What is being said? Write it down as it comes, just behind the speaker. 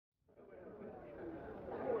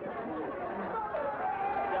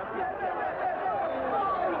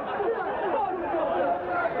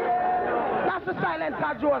the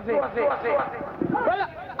Selector, Josie. Well,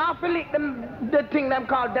 I feel like the thing them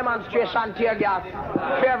call demonstration tear gas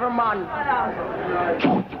for every man.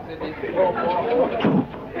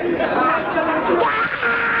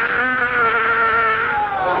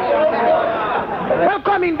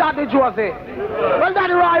 Welcome in, Daddy Josie. Well,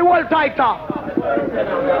 Daddy Roy, hold tighter.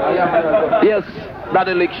 Yes,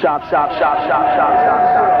 Daddy lick shot.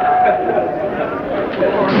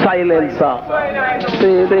 Silencer.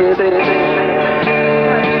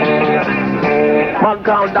 One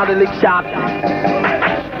count, Daddy lick shot.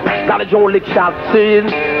 Daddy Joe lick shot. See?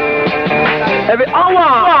 Every hour.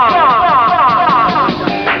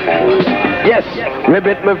 Yes,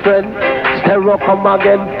 ribbit, my friend. Terror come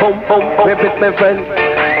again. Boom, boom, boom. Ribbit, my friend.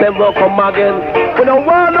 Terror come again. We don't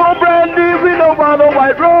want no brandy. We don't want no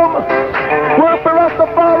white rum. Work for us to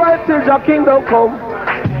fall right till your kingdom come.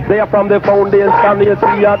 They are from the foundation. They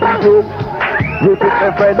see at the room. Ribbit,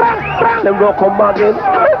 my friend. Terror come again.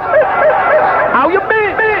 How you been?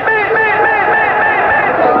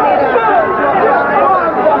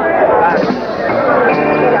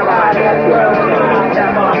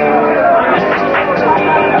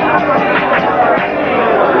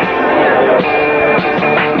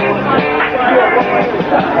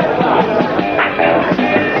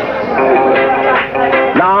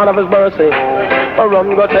 Lord of His mercy,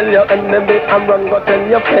 run go tell your enemy and run go tell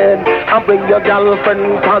your friend, and bring your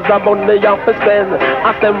girlfriend cause I'm on the office spend.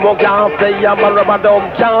 I said walk out there, I'm a rubber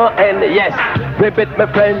dome can't end. Yes, repeat my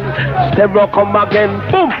friend, terror come again.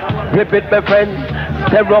 Boom, repeat my friend,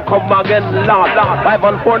 terror come again. Lord,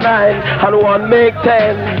 5149 and 1 make 10,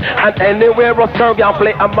 and anywhere a Stur Gav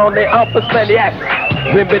play I'm on the office spend. Yes,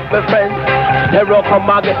 repeat my friend, terror come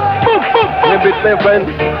again. Boom, boom, repeat my friend,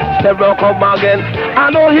 terror come again. I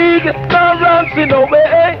know he no runs in no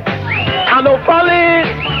way. I know folly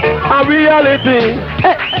a reality.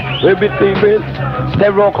 Hey, repeat my friend,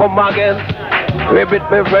 terror come again. Repeat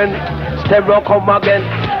my friend, terror come again.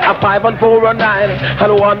 A 5 and 4 and 9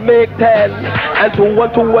 and 1 make 10, and 2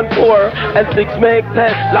 and 2 and 4 and 6 make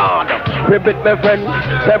 10. Lord, repeat my friend,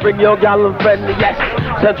 say bring your girlfriend. Yes,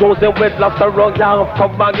 say Joseph with Stur Gav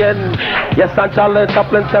come again. Yes, and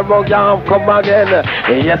CHAPLIN Stur Gav come again.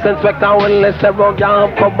 Yes, Inspector WILLY Stur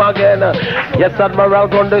Gav come again. Yes, Admiral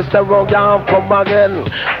Grundy Stur Gav come again.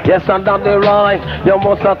 Yes, and Danny Roy, you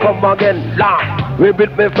must come again. Lord,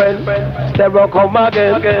 repeat my friend, Stur come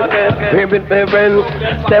again. Repeat my friend,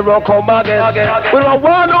 Stur come again. We don't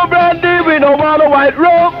want no brandy, we don't want no white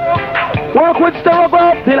rum. Work with Stur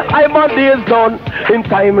Gav till I'm on days done. In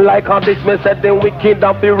time like this, me said the wicked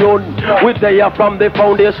have the run. We there from the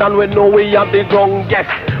foundation, we know we have the ground. Yes,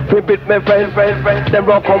 repeat my friend,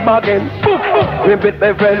 Stur come again. Repeat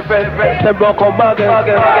my friend, Stur come again.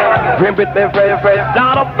 Repeat my friend,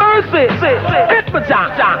 Lord of mercy, hit my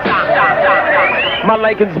jack. Man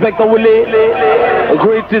like Inspector WILLY,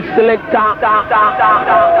 greatest Selector.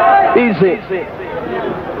 Easy.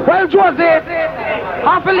 Well, Josie,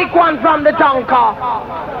 half a lick one from the tanker.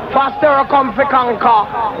 Faster come for conquer.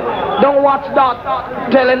 Don't watch that,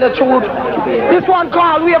 telling the truth. This one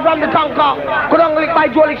call, we are from the tanker. Couldn't lick by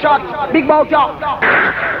Jolly shot. Big mouth, ya.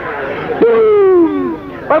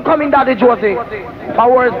 Welcome in, Daddy Josie.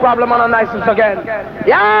 Power's problem on a niceness again.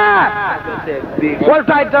 Yeah! Well,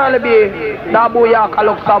 tight early, be. That booyaka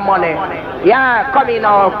look some money. Yeah, come in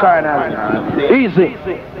now, Colonel. Easy.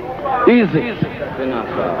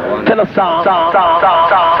 TENOR song.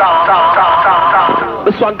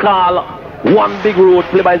 This one called One Big Road,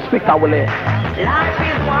 played by Inspector WILLY. Life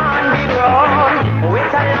is one big road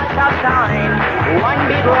with a lot of time. One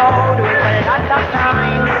big road with a lot of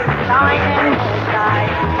time. Time and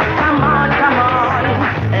side. Come on.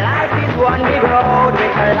 Life is one big road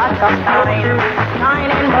with a lot of time.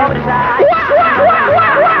 Time and both sides.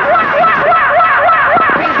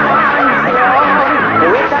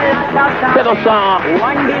 TENOR song.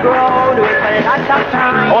 One big road with a lot of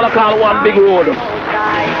time. All I call one big road.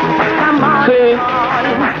 Come on. See?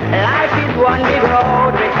 Life is one big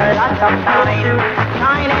road with a lot of time.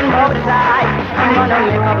 Time and both sides. I'm gonna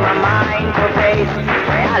make up my mind to face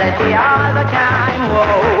reality all the time.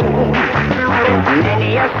 Whoa.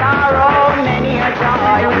 Many a sorrow, many a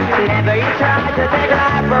joy. Never you try to take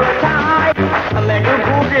life for a time. I'm a do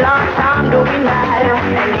good long time doing bad.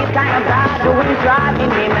 And this kind of bad doing driving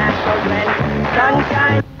me mad. Cause when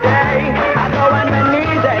sunshine day, I go on my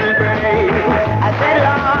knees and pray. I said,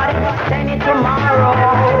 Lord, send it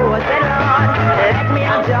tomorrow. I said, Lord, let me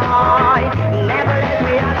have joy. Never let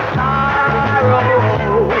me have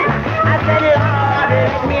sorrow. I said, Lord,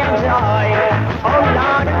 let me enjoy. Oh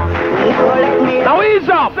Lord, never let me. Now ease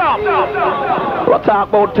up. We talk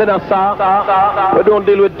about tenor, sir. We don't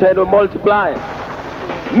deal with 10, we multiply.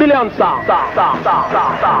 Millions, sir.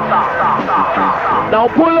 Now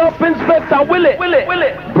pull up Inspector Willie.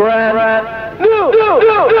 Brand new.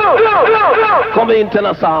 Come in,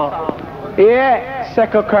 tenor, sir. Yeah,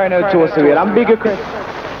 Second Colonel JOSEY. I'm bigger Chris.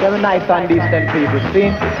 Very nice and decent people, see?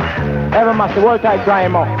 Every master, hold tight,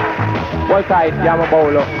 grind up. Hold tight, Yama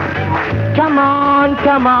Bolo. Come on,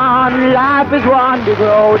 life is one big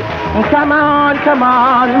road. Come on,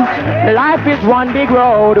 life is one big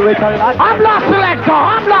road with a lot. I'm lost, Selector,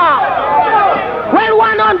 I'm lost. Well,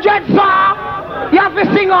 100, sir. You have to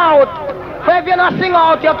sing out. So if you not sing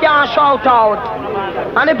out, you can't shout out.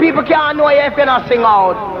 And the people can't know you if you not sing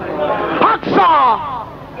out. Hot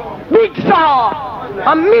saw, big saw,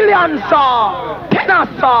 a million saw, tenor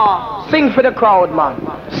saw. Sing for the crowd, man.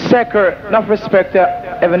 Second, enough respect to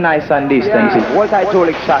every nice and decent. Yeah. What I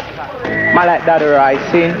told shot. Man like that right,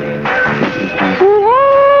 see?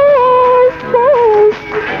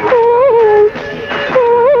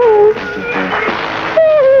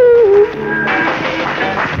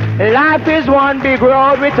 Life is one big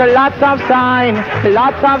road with a lots of sign,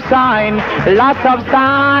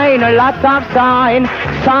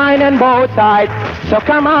 sign on both sides. So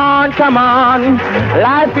come on,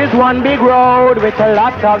 life is one big road with a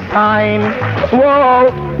lot of sign.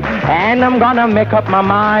 Whoa, and I'm gonna make up my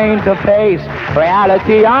mind to face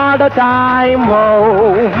reality all the time.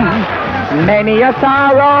 Whoa. Many a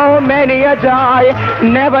sorrow, many a joy.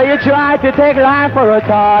 Never you try to take life for a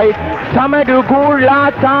toy. Some I do good,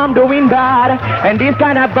 lot some doing bad. And this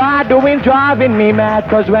kind of bad doing driving me mad.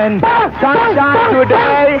 Cause when sun shines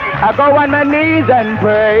today, I go on my knees and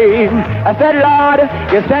pray. I said, Lord,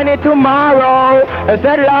 you send it tomorrow. I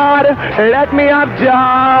said, Lord, let me have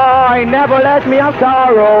joy. Never let me have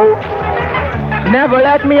sorrow. Never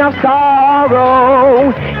let me have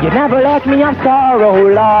sorrow. You never let me have sorrow,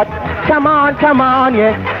 Lord. Come on,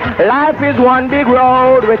 yeah. Life is one big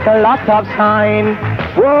road with a lot of sign.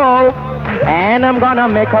 Whoa. And I'm gonna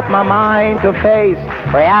make up my mind to face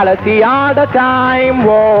reality all the time.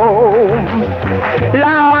 Whoa.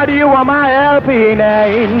 Lord, you are my helping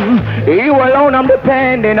hand. You alone I'm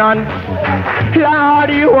depending on. Lord,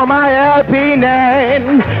 you are my helping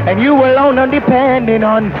hand. And you alone I'm depending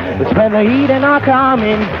on. But when the heathen are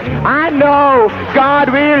coming, I know God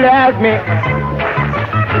will help me.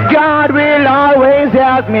 God will always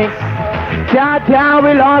help me. Jah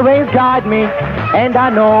will always guide me. And I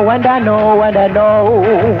know. One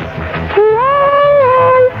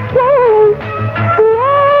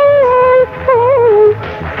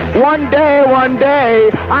day,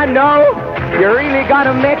 I know you really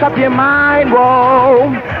gotta make up your mind.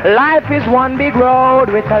 Whoa, life is one big road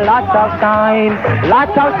with a lot of sign,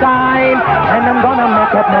 and I'm gonna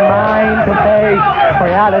make up my mind to face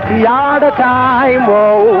reality all the time.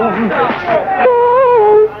 Whoa.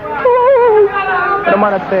 The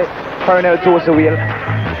man say, Colonel JOSEY.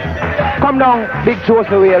 Come down, big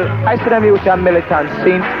JOSEY. I see them youth and militants,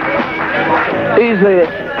 see? Easy.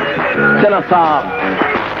 Tell us all.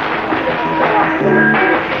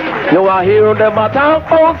 You are hearing them attack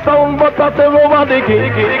on sound, but that's the over the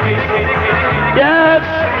king. Yes,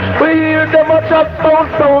 we hear them attack on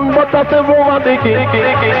sound, but that's the over the king.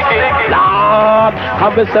 Lord,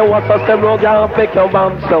 have you say what's a Stur Gav make your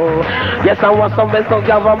band so? Yes, I want some Stur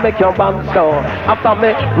Gav make your band so. After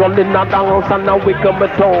me running a dance and a wiggle my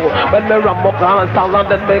toe, when me ram up and stand and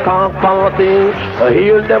then make a party. I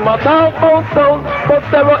hear them attack on sound, but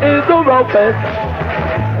there is the roughest.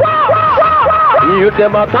 You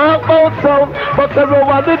them a talk about sound, but the row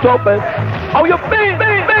was the toughest. How you feel?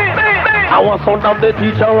 I was son of the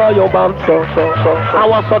teacher of your band, so. I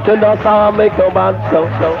was so tender, so make your band, so.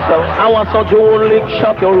 I was so Joe Lick,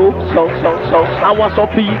 shut your roof, so. I was so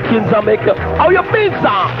Peekins, I make your. How you feel,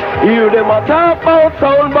 sir? You them a talk about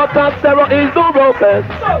sound, but that there is the roughest.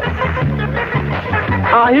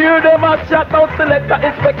 I hear them a chat about Selector,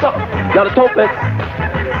 Inspector. You're the toughest.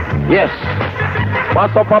 Yes.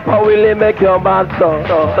 What's up, Papa Willie, make your bad so.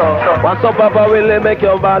 What's up, Papa Willie, make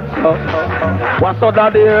your bad so. What's up,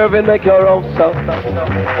 Daddy Irvin, make your rough so.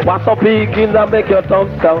 What's up, Peekins, and make your tough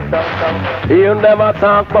so. You never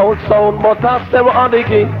talk about sound, but that's them on the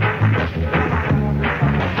key.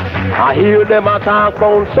 I hear them a talk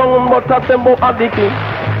about sound, but that's them on the key.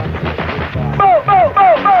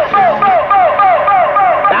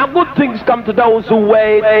 Now good things come to those who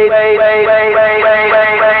wait.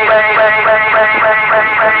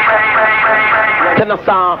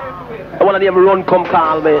 Tennessee, I want to name Run Come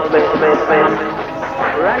Call Me.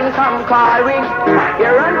 Run come call me, you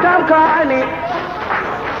run come call me.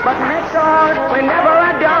 but make sure whenever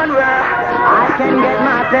I done work, I can get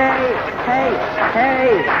my pay. Hey,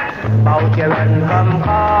 hey, bout your run, come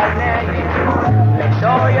call me. Make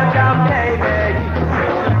sure you can pay me.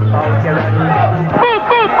 Bout your run, come call me.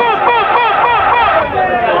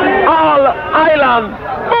 All island.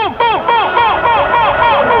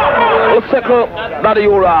 Second, that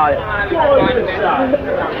you right.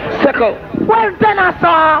 Second. Well, Tenor,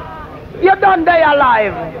 sir, you done day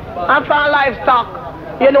alive. And for livestock,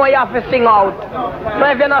 you know you have to sing out. So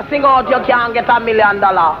if you don't sing out, you can't get $1 million.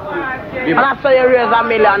 And that's how you raise $1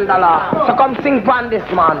 million. So come sing pan this,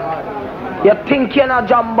 man. You think you're not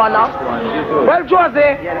jumbo now? Well,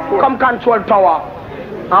 Josie, come control power.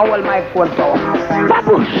 And hold my phone power.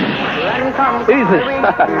 Babush! Easy.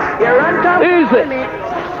 Easy.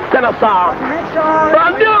 Tenor song.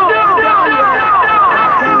 Run down.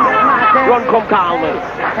 Run, come call me.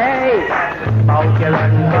 Hey, bout your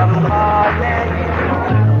run, come call me.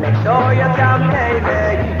 Make sure you can pay me.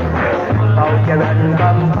 Bout your run,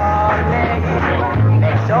 come call me.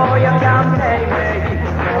 Make sure you can pay me.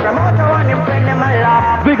 Promoter one in friend of my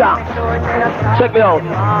life. Bigger. Check me out.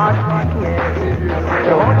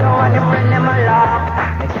 Promoter one in friend of my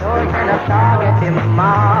life. Make sure you can target him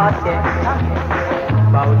market.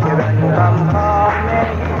 Bout your run, come call me.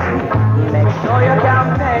 Make sure you can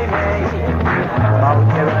pay me. Bout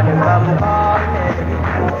your run, come call me.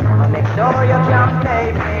 Make sure you can pay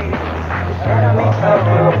me. Better make sure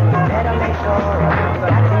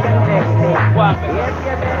that you can pay me. Yes,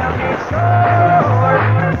 you better make sure.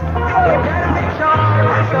 You better make sure that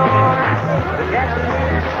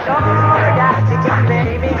you can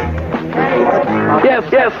pay me. Yes.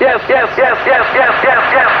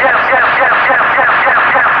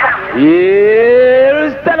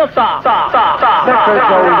 Here's Tenor song.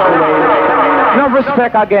 No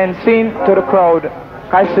respect again, seen to the crowd.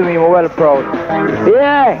 I see me well proud.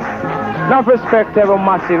 Yeah, no respect every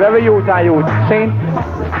massive, every youth and youth. Seen?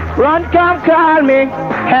 Run, come call me.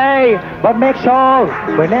 Hey, but make sure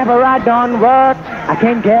whenever I done work, I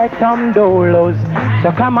can get some dollars.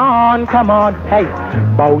 So come on, hey,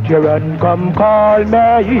 bout your run, come call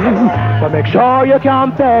me. But make sure you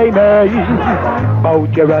can pay me.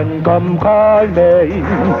 Bout your run, come call me.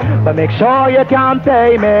 But make sure you can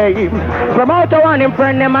pay me. Promoter one in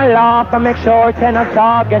friend in my laugh, but make sure Tenor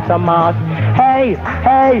get some mass. Hey,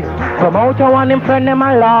 promoter one in friend in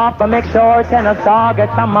my laugh, but make sure Tenor get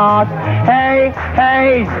some mass. Hey,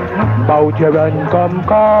 bout your run, come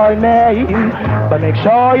call me. But make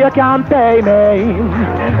sure you can pay me.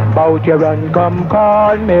 Bout your run, come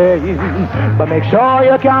call me. But make sure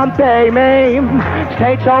you can pay me.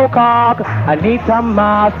 Stage show cock, I need some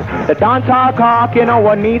mass. The dance hall cock, you know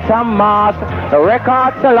I need some mass. The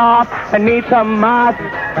record sell off, I need some mass.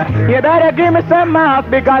 You better give me some mass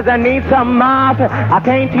because I need some mass. I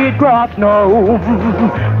can't eat grass, no.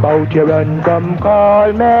 Bout your run, come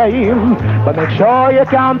call me. But make sure you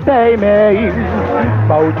can pay me.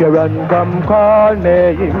 Bout your run, come call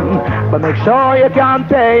me. But make sure you can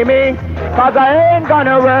pay me. Cause I ain't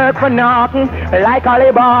gonna work for nothing like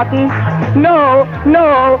Ollie Barton. No,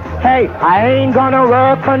 hey, I ain't gonna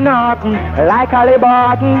work for nothing like Ollie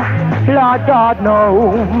Barton. Lord God,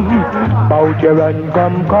 no. Bout your run,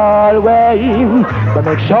 come call way. But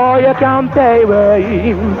make sure you can pay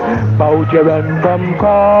way. Bout your run, come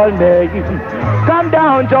call me. Come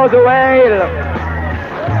down, JOSEY.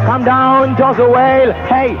 Come down, JOSEY.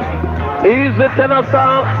 Hey. Easy Tenor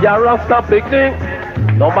song, you're Rasta picnic.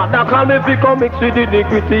 No matter come if you come mix with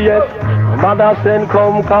iniquity, yes. No matter send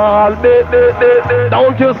come call me.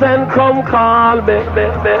 Don't you send come call me.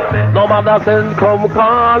 No matter send come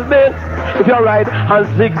call me. If you're right and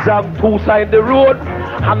zigzag two side the road,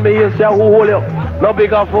 and me is your hold you. No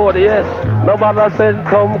bigger for the yes. No matter send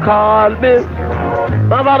come call me.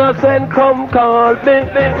 No matter send come call me.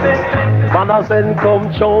 Matter send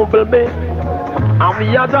come trouble me. I'm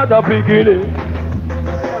here at the beginning.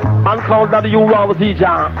 And count that you are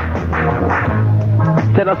teacher.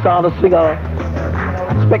 Tenor song, the singer.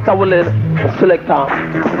 Selector, WILLY, Selector.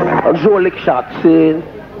 And Joe lick shot, see.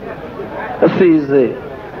 It's easy.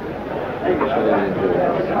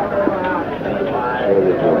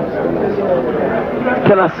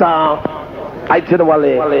 Tenor song. I tell you,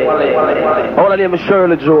 WILLY. All the name is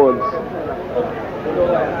Shirley Jones.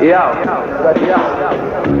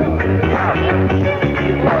 Yeah.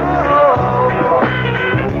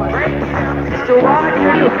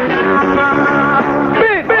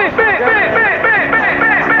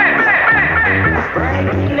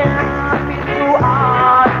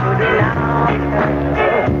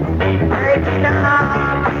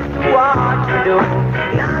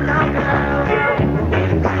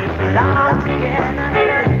 Love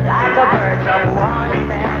again.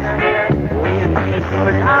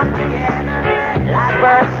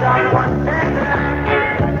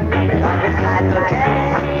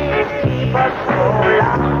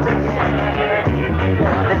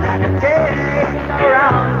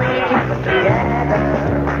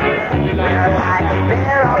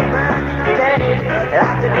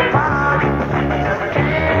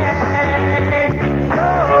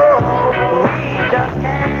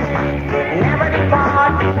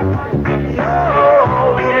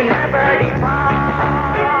 Oh, we'll never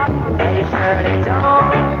depart. Hey, Shirley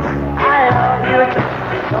Jones, I love you to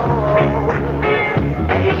my soul.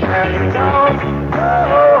 Hey, Shirley Jones, oh,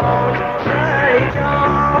 Shirley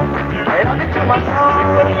Jones, I love you to my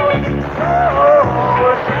soul. Oh,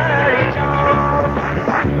 Shirley Jones,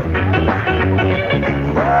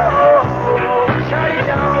 oh, Shirley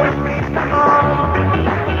Jones, please come on.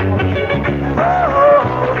 Oh,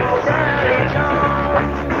 Shirley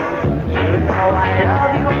Jones, you know I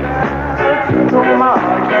love you, girl, too much.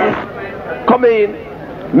 Come in,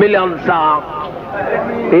 million song.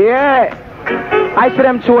 Yeah. I see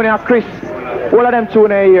them tune here, Chris. All of them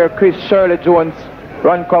tune here, Chris, Shirley Jones,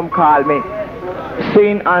 Run Come Call Me.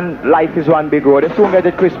 Scene and Life is One Big Road. The soon get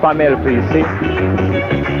the Chris Pamel, please, see?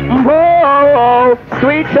 Whoa,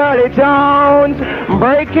 sweet Shirley Jones,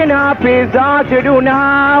 breaking up is hard to do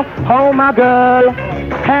now. Oh, my girl,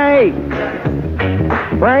 hey.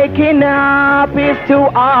 Breaking up is too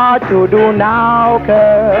hard to do now,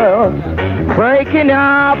 girl. Breaking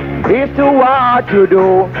up is too hard to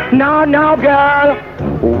do. No, girl.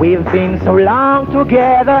 We've been so long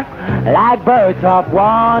together, like birds of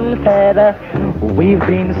one feather. We've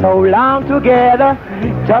been so long together,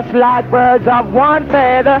 just like birds of one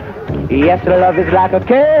feather. Yes, love is like a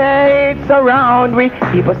cage around, we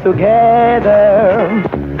keep us together.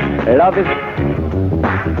 Love is...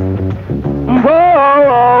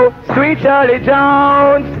 Whoa, sweet Shirley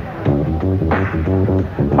Jones.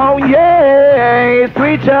 Oh yeah,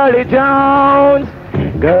 sweet Shirley Jones.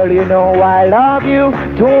 Girl, you know I love you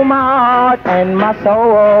to my heart and my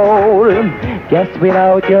soul. Yes,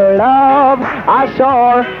 without your love, I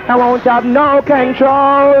sure I won't have no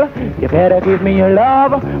control. You better give me your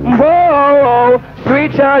love. Whoa,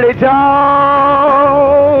 sweet Shirley Jones.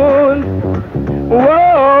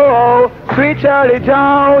 Whoa, sweet Shirley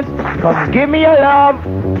Jones. Come give me your love.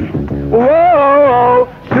 Whoa,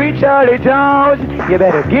 sweet Shirley Jones. You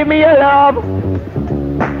better give me your love.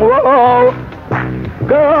 Whoa,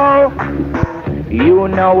 girl. You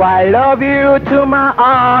know I love you to my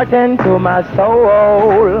heart and to my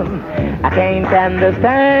soul. I can't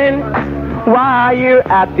understand why you're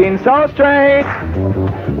acting so strange.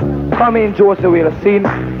 Come in, JOSEY, we'll sing.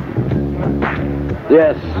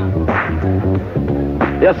 Yes.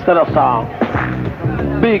 Yes, to the song.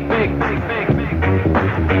 Big.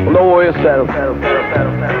 Don't worry yourself.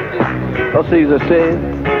 Don't see the same.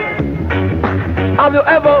 Have you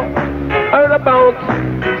ever heard about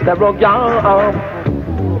Stur Gav?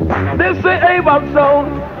 They say Avon sound,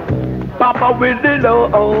 Papa with the low.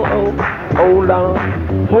 Hold on.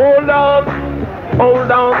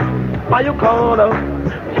 Are you calling?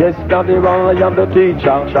 Yes, Daddy, I am the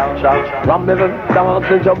teacher. From heaven down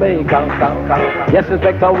to Jamaica. Yes,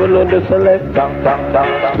 Inspector Willie the Selector.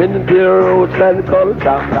 Spinning the roads and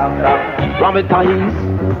culture. From it to east,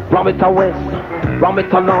 from it to west, from it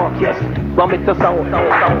to north, yes, from it to south.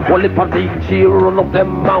 Only for the DJ run up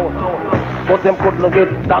them out. But them couldn't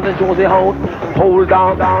get down the JOSEY house. Hold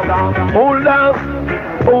on.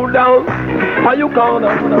 Are you gonna?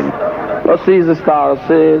 Let's see the stars.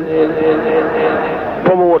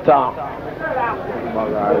 Promoter.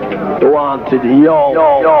 Wanted. Yo.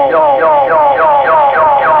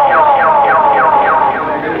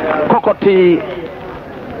 Cocotte.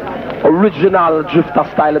 Original drifter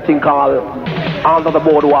style thing called Under the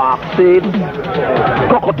Boardwalk. See?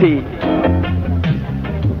 Cocotte.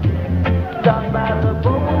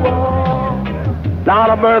 Lord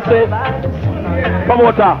of mercy.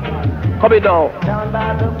 Promoter, come in now.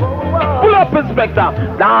 Pull up, Inspector.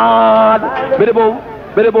 Lord.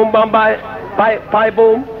 Biddy boom, bam, bye,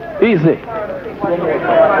 boom. Easy.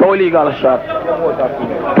 No illegal shot.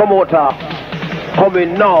 Promoter, come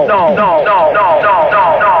in now. No.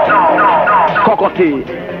 Cocotte.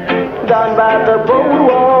 Down by the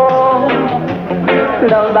boardwalk,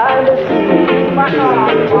 down by the sea,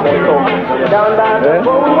 down by the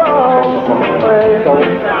boardwalk,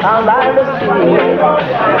 down by the sea.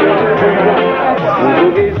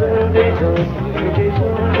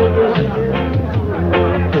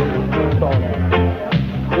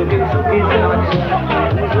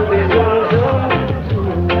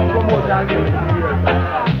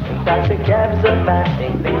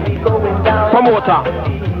 Promoter,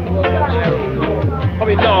 come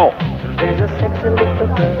in now. There's a sexy little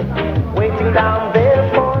girl waiting down there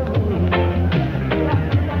for me.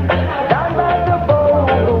 Down by the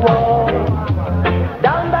boardwalk,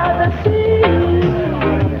 down by the sea.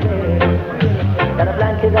 Got a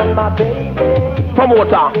blanket on my baby.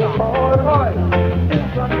 Promoter,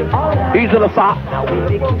 he's in the sack. Now we'll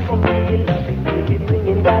be kissing, we'll be loving, we'll be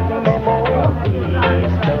bringing back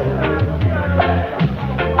memories.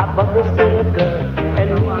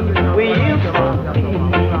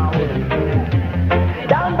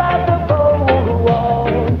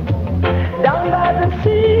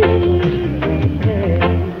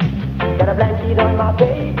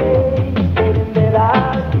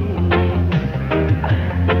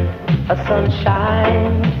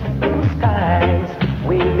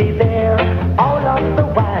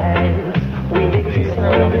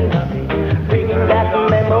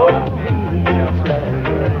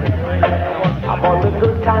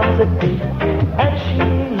 city, and she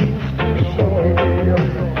used to share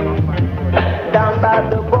down by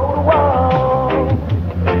the boardwalk.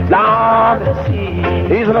 Down the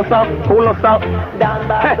sea. Easy no stop, cool no stop. Down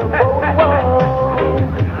by the boardwalk,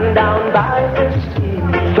 down by the sea.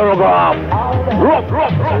 Stur Gav. Rock.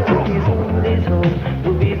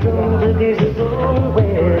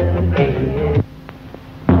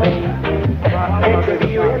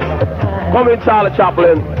 Come in, Charlie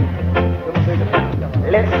Chaplin.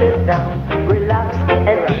 Let's sit down, relax,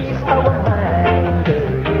 and ease our mind.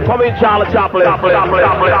 Come in, Charlie Chaplin.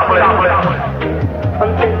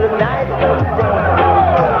 Until the night comes down.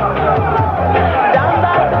 Down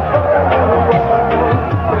by the boardwalk,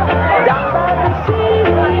 down by the sea.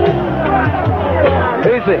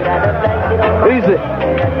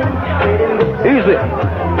 Easy.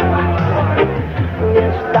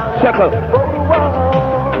 Second.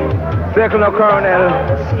 Second of Colonel.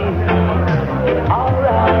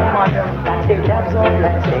 Alright, that's all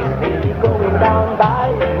that thing, baby, going down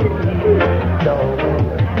by the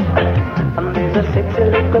there's a sexy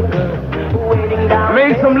little girl waiting down.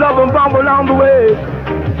 Make some love and bomb along the way.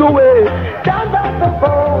 So way. Down by the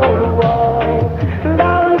boardwalk,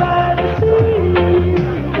 down by the sea.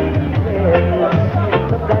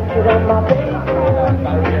 The blanket on my baby.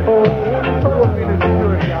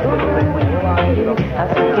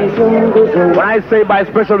 When I say by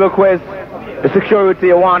special request, the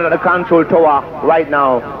security wanted the control tower right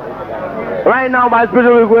now. Right now, by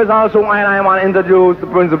special request, also I want to introduce the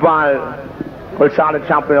principal called Charlie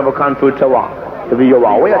Chaplin of a control tower. To be your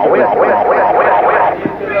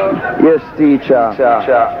Yes, teacher.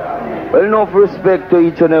 Well, enough respect to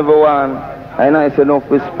each and every one. And I say enough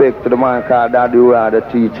respect to the man called Daddy Ra, the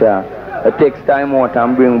teacher. It takes time out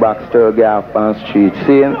and bring back Stur Gav on the street.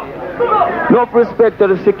 See? Enough respect to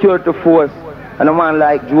the security force. And a man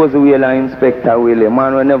like JOSEY and Inspector Willy.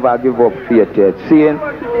 Man will never give up faith yet. See?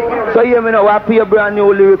 So hear me now, I play a brand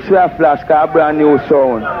new lyrics for a flash, cause a brand new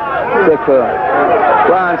sound. Second.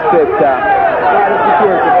 One Inspector.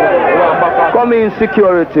 Come in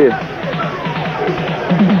security.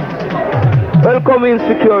 Welcome in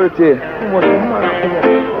security.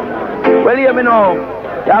 Well, hear me now.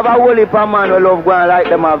 You have a whole heap of man who love going like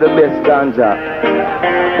them have the best ganja.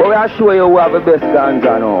 But we are sure you who have the best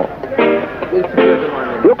ganja now.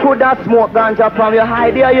 You could have smoked ganja from your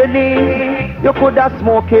hide there you need. You could have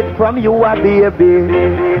smoked it from you a baby.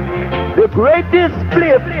 The greatest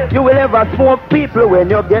flip you will ever smoke people when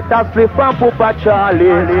you get a flip from Papa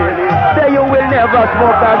Charlie. Say you will never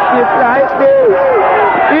smoke a flip like this.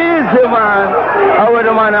 Easy man. I was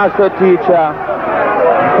the man as a teacher.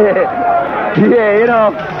 Yeah, you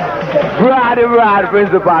know. Brad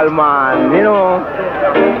principal man, you know.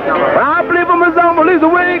 When I play for my song, police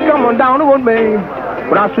away, come on down to one me.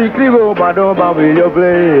 When I strictly go, but don't bother you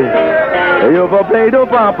play. You for play, don't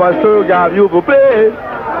papa, Stur Gav, you for play.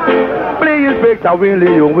 Play Inspector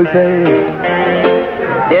Willy, you will say.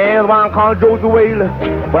 There's one called JOSEY,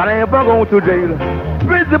 but I ain't going to jail.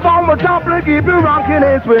 Principal, my chaplain, keep you rocking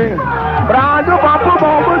and swing. But I do papa,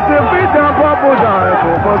 mama, say, beat down, papa, down.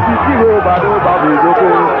 For strictly go, but don't bother you play.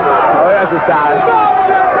 Oh, that's a style.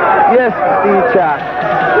 Yes, teacher.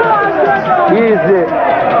 Easy.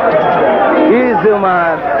 Easy,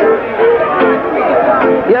 man.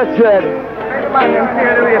 Yes, Fred.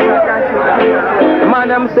 The man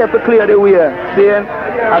himself to clear the way. See?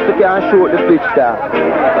 As you can shoot the pitch there.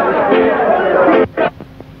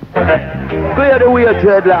 Clear the way,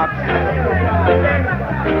 dreadlocks.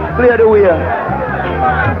 Clear the way.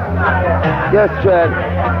 Yes, Fred.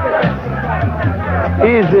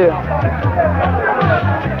 Easy.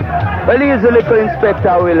 Well, easy, little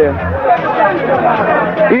Inspector Willy.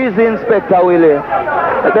 Easy, Inspector Willy.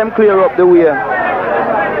 Let them clear up the way.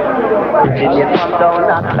 Virginia come down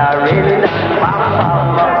at the rain.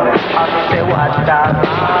 I say what that.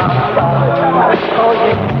 Oh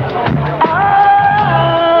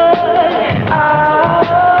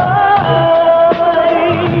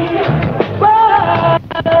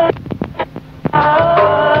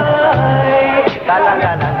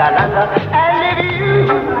and if you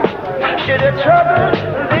should have troubled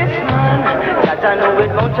this man, that I know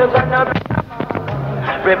it won't have gonna be.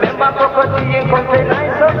 Remember property and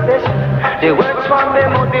compromise obsession. The works from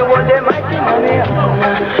them would be what they might be money.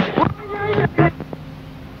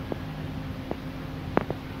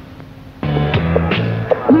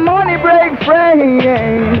 Money break frame.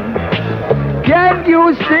 Can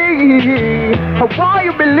you see? Why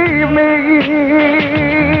you believe me?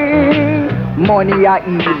 Money are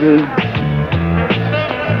evil.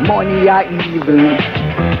 Money are evil.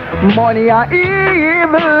 Money are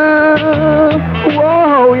evil.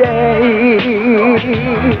 Whoa, yeah.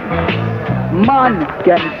 Man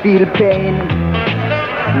can feel pain,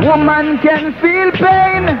 woman can feel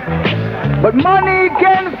pain, but money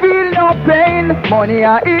can feel no pain. Money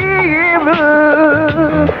are evil.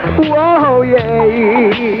 Whoa,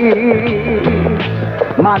 yeah.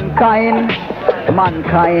 Mankind,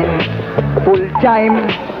 full time.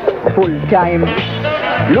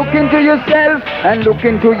 Look into yourself and look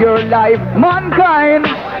into your life. Mankind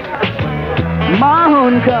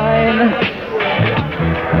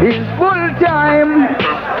is full time.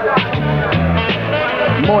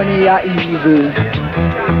 Money are evil.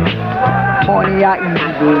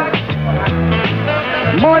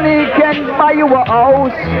 Money can buy you a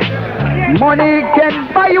house, money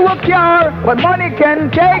can buy you a car, but money can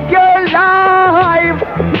take your life.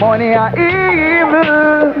 Money are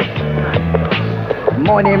evil.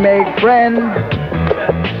 Money make friends,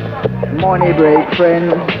 money break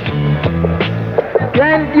friends.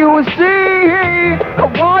 Can't you see?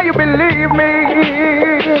 Why you believe me?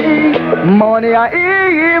 Money are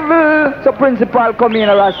evil. So principal come in,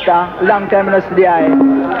 Rasta. Long time in the city.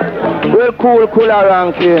 Well, cool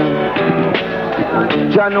ranking.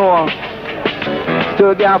 Jano.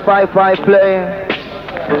 Stur Gav 5-5 play.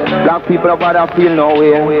 Black people about to feel no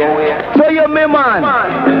way. So you me man.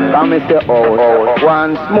 Come and say out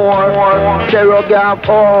once more. Stur Gav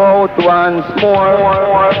out once more.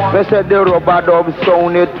 We said the rubber dub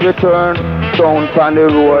sound it return. Sound from the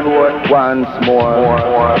road once more.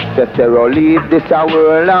 The terror leave this a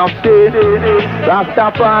world of sin.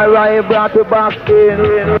 Rastafari brought you back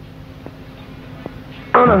in.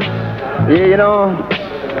 Yeah, you know,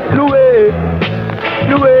 the way.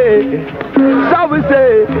 So we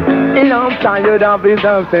say, I'm tired of this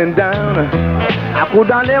ups and down. I could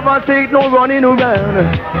never take no running around.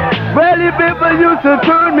 Well, if people used to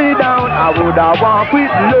turn me down, I would have walked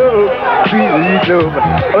with love.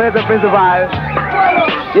 Where's the principal?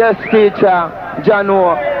 Yes, teacher.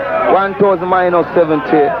 Jano, 1000 minus 70.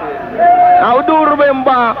 I do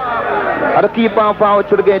remember, I keep on forward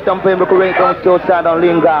to the gate and pay me correct on still sad and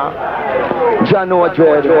linger. Jano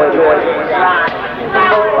dread.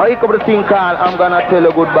 I come to think call, I'm gonna tell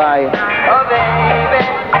you goodbye. Oh baby,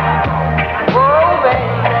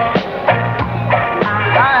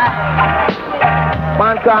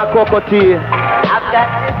 Man called Cocoa Tea. I've got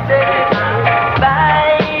to say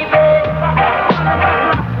baby,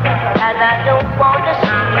 and I don't want to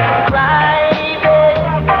see you cry, baby.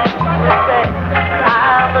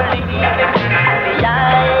 I believe in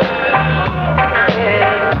behind,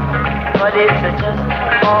 but it's just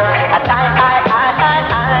for a time.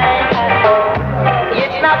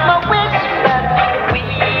 It's not no wish that we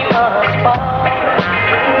must fall.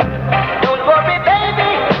 Don't worry,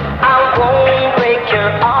 baby, I won't break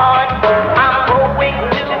your heart. I'm going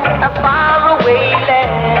to a faraway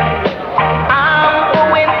land. I'm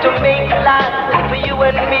going to make life for you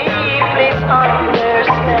and me. Please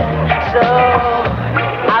understand. So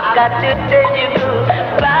I've got to tell you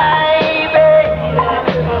goodbye, baby,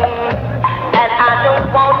 and I don't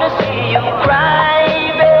want to see you cry.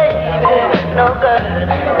 No good,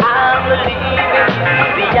 I'm leaving you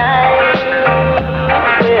behind,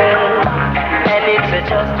 and it's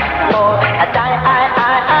just for a time.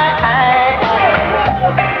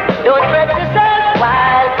 Don't fret yourself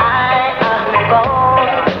while I am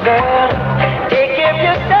gone, girl. Take care of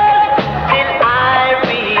yourself till I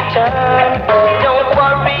return. Don't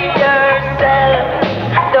worry yourself,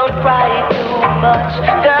 don't cry too much,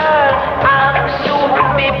 girl. I'll soon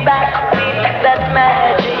be back with that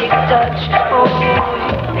magic touch.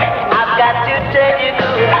 I've got to tell you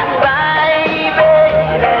goodbye,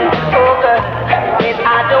 baby. Oh, girl, and I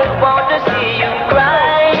don't want to see you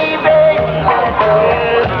cry, baby.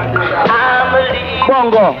 I'm leaving.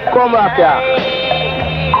 Bongo, come back here.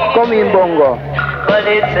 Come in, Bongo. But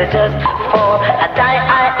it's just for a time.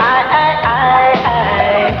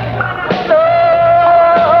 Oh,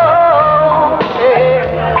 yeah.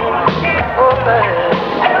 Oh, girl.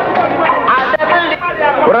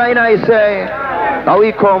 Right now I say, now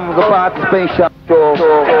we come the participation show.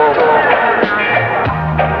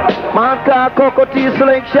 Manka Cocoa Tea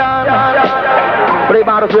Selection. Play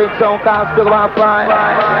by the great sound cast to about 5.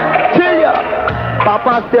 Tell ya,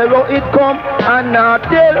 Papa Stereo it come and not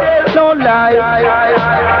tell no lie.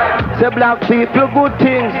 Say black people good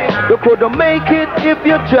things, you couldn't make it if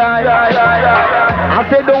you try. I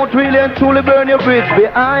say don't really and truly burn your bridge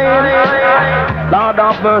behind. Lord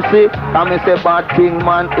of mercy, I me say bad thing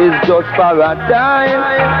man is just for a time.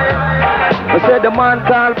 I say the man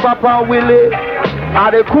called Papa Willie,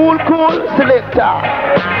 are the cool selector.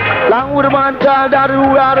 Long with the man called that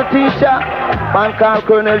who are the teacher. Man called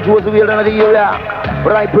Colonel JOSEY in the area.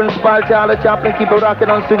 Right principal Charlie Chaplin, keep a rockin'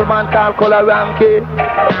 on single man called Color Ranky.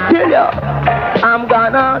 Tell ya, I'm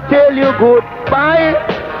gonna tell you goodbye,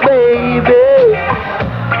 baby.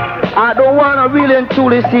 I don't wanna really and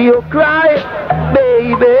truly see you cry,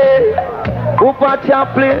 baby. Whooper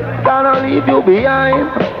Chaplin, gonna leave you behind.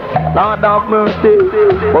 Lord have mercy.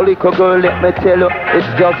 Holy girl, let me tell you, it's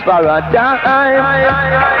just for a time.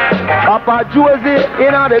 Papa Josie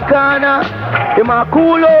in the corner, in my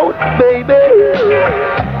cool out, baby.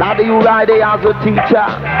 Daddy, you ride there as a teacher,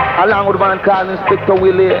 along with the man called Inspector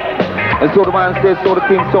Willie. And so the man says, so the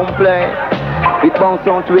Kingston play. It bounced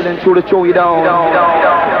down to it and threw the show you down.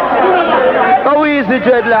 Go easy,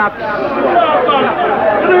 dreadlocks.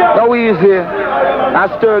 Go easy.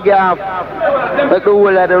 That's Stur Gav. Make the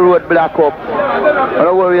whole of the road black up.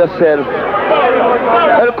 Don't worry yourself.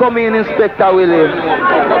 Welcome in, Inspector Willie.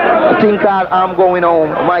 I think I'm going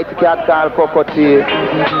home. Mighty cat called Cocotte. I'm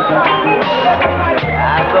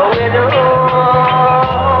going home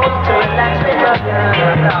to relax with my girl.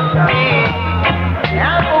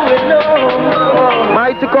 I'm going home.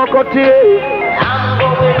 Mighty Cocotte. I'm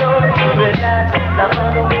going home to relax. I'm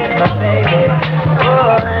with my baby.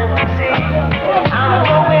 Oh, see, I'm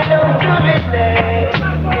going home to relax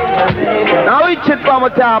with my baby. Now we chit from the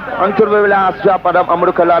top until the last drop of them. I'm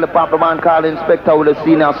going to call the papa man called Inspector with the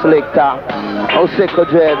senior selector. Oh, Selector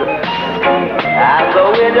Dread. I'm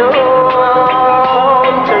going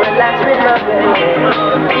home to relax with my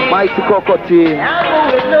baby. Mighty Cocotte. I'm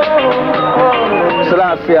going home.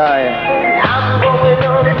 Selassie. I'm going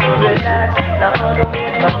home to relax. I'm with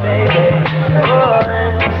my baby. Oh,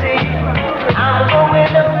 see, I'm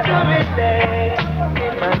going home to relax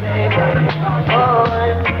with my baby. Oh,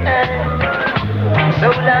 so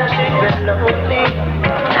long she's been lonely.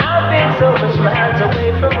 I've been so much miles away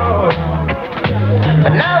from home.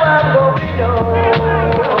 But now I'm going home.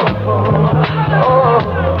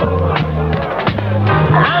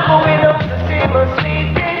 I'm going home to see my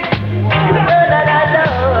sweetie, the girl that I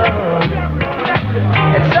love.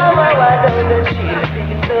 And somehow I know that she'll be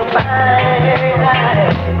so fine.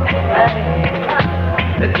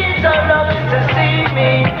 The kids are loving to see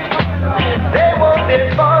me. They won't be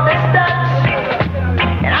for this touch.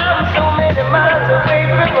 And I'm so many miles away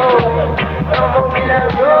from home. I'm hoping I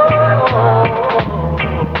go.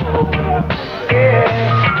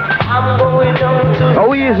 Yeah, I'm going home to.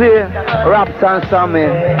 Oh, easy. Raps and Sammy.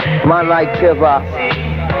 Man like Trevor.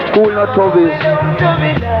 Cool not Tobies. To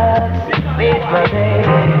relax with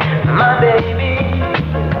my baby.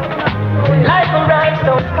 Like a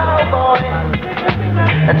rhinestone cowboy.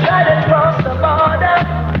 I try to cross the border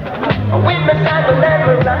with my cycle and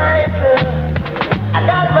my rifle. I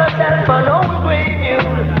got myself an old green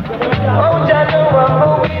mule. Oh, just know I'm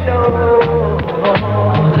going home.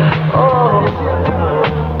 Oh,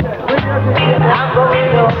 I'm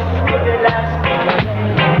going home to relax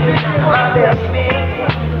my baby.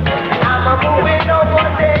 I'm moving on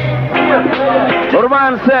one day. What the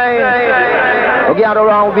man say? We gather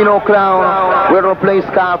around, we no clown. We're in a place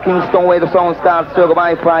called Kingston where the song starts to go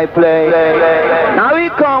by play. Now we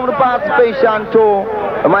come to participation too.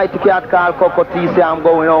 The mighty cat called Cocotte say I'm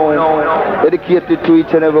going home. Dedicated to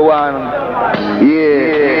each and every one.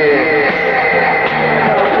 Yeah.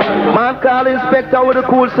 Man called Inspector with a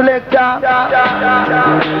cool selector.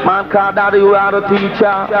 Man called Daddy, you are the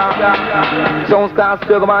teacher. Songs called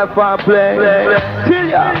Stur Gav play. Till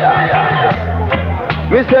ya.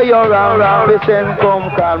 Me say you're round, me send come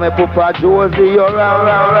call me Papa Josie, you're round.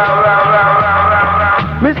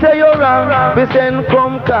 Me say you're round, me send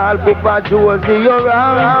come call Papa Josie, you're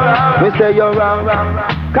round. Me say you're round.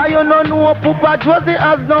 Cause you no know Papa Josie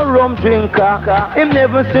has no rum drinker. Him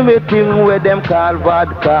never see me thing where them call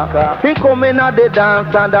vodka. He come in at the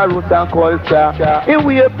dance and the roots and culture. He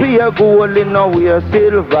wear pure gold, he no wear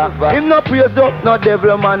silver. Him no praise up no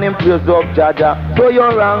devil man, him praise up Jaja. So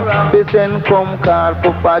you're wrong, me send come call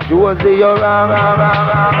Papa Josie, you're wrong.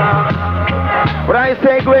 But I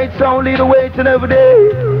say great sound lead the way to every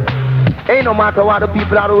day. Ain't no matter what the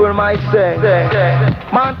people of the world might say.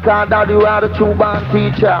 Man called Daddy, you are the true band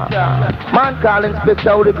teacher. Man called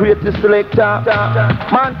Inspector, the greatest selector.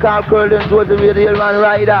 Man called Curlin, was the real man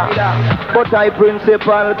rider. But I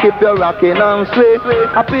principal, keep your rocking and sway.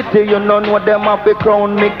 I pity you none what them have a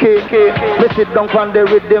crown me cake. Me sit down on the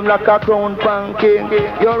rhythm like a crown pancake.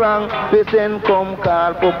 You're wrong, listen, come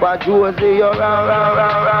call Papa Josie, you're wrong.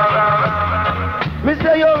 Me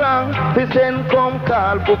say you're wrong, Fi send come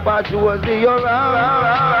call Papa Josie, you're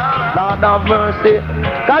around. Lord have mercy.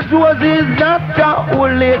 Cause Josie is not a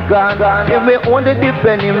hooligan. He may only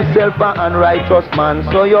defend himself and righteous man.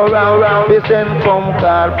 So you're around. Fi send come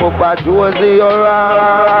call Papa Josie, you're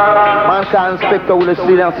around. Man can't expect to will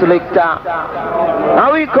see and Selector.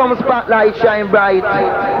 Now we come spotlight shine bright.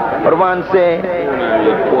 But one say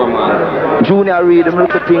Junior read him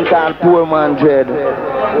look a thing called poor man dread.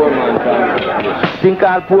 Thing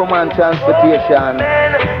called poor man transportation.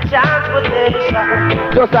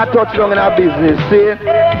 Just a touch down in our business, see?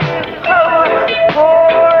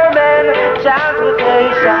 Poor man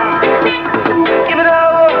transportation. Give it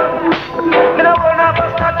up. Me no want no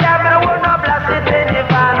bus no cab, me no want no blasted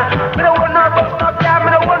minivan. Me no want no bus no cab, me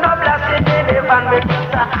no want no blasted minivan. Me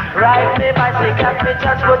just ride me bicycle, me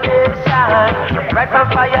transportation. Right from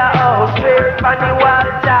firehouse, straight from the wall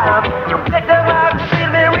jam. Take the mark, see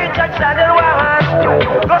me reach a channel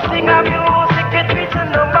 1. Go sing a music, it reach a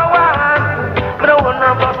number 1. Me no want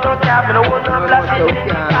no bus no cab, me no want no blasted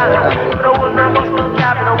minivan. Me no want no bus no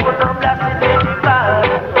cab, me no want no blasted minivan.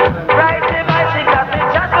 Ride me bicycle, me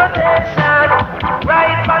transportation.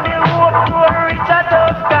 Right from the road to reach a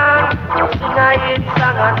Tuscan. Sing a hit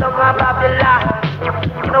song and song a Babylon.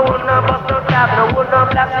 No one no bus no cab, no one no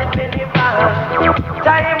blasted minivan.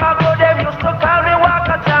 Time ago them used to call me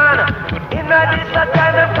Walker-chan. In a this time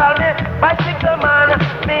them call me bicycle man.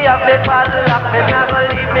 Me have the paddle up, me never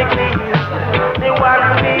leave me clean. Me want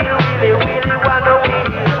wheel, really wanna wheel.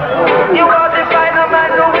 You are the final man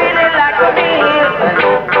who really like me.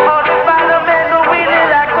 All the final men who really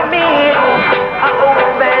like me. A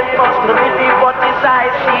old man must really what is I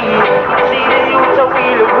see. See the youth a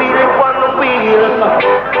really wanna wheel.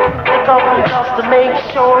 They come just to make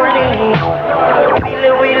sure lean. Really,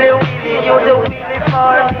 you're the wheelie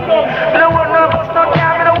for me. Me no want no bus no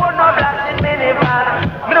cab, me no want no blasted minivan.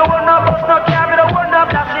 Me no want no bus no cab, me no want no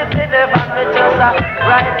blasted minivan. Me just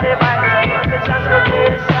ride the bike, me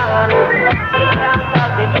transportation.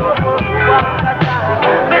 Me no walk a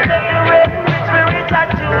time. Me take the red bridge, me reach a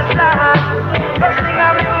Tucson. Go sing a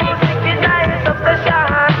music, it nice obsession.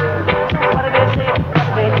 What do they say?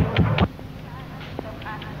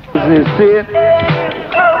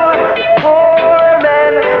 Poor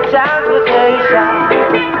man transportation.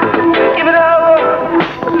 Give it up.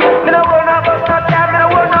 Me no want no bus no cab, me no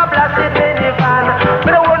want no blasted minivan.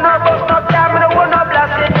 Me no want no bus no cab, me no want no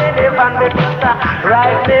blasted minivan. Me just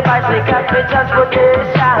ride the bicycle, me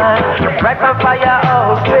transportation. Right from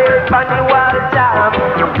firehouse, straight from the wall jam.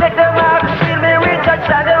 Take the mark, see me reach a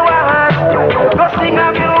channel 1. Go sing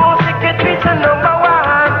a music, it reach a number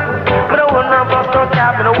 1. Me no want no bus no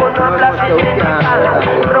cab, me no want no blasted minivan.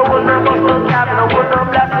 Me no want no bus no cab, me no want no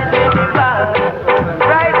blasted minivan.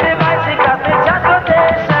 Ride the bicycle, me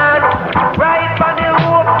transportation. Right from the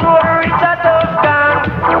road to reach a Tuscan.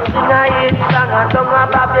 Sing a hit song and song a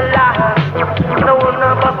Babylon. Me no want no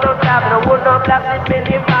bus no cab, me no want no blasted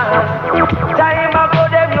minivan. Time ago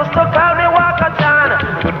them used to call me Walker-chan.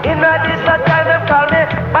 In a this time them call me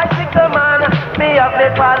bicycle man. Me have me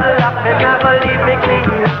paddle up, me never leave me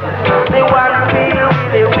clean. Me want wheel,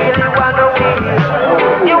 really wanna wheel.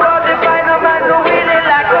 You are the final man who really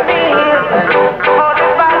like me. All the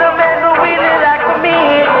final men who really like me.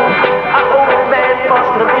 A old man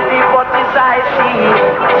must really what is I see.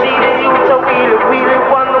 See the youth a really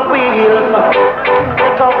wanna wheel.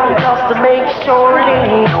 They come just to make sure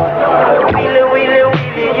lean. Really,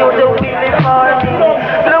 you're the wheelie for me.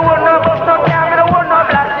 Me no want no bus no cab, me no want no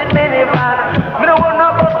blasted minivan. Me no want no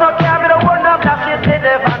bus no cab, me no want no blasted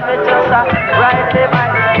minivan. Me just ride the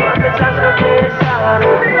bike, me transportation.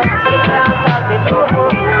 Me can't talk, me no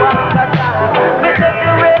walk a time. Me take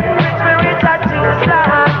the red bridge, me reach a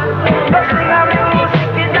Tucson. Go sing a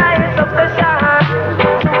music, it nice obsession.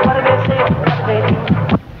 What do they say? What do they do?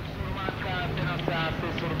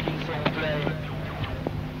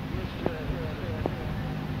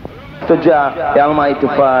 To Jah, the Almighty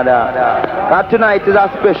Father. And tonight is a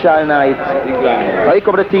special night. So you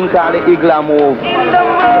come to think called the Igla move.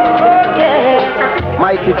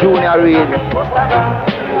 Mighty Junior Reid.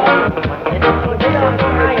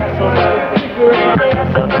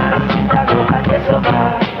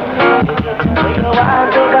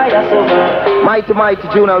 Mighty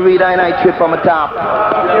Junior Reid and I trip from the top.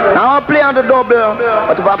 Now I play on the double,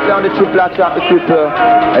 but if I play on the triple, I trap the cripple.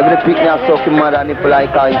 Every pick me a sucking mother nipple like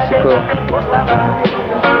a icicle.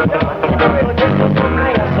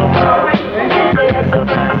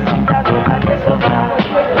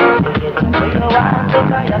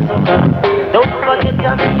 Don't forget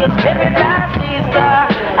your biggest favorite sister.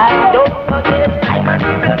 And don't forget I'm a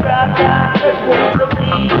little brother. So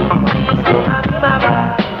please, don't have my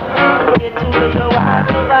back.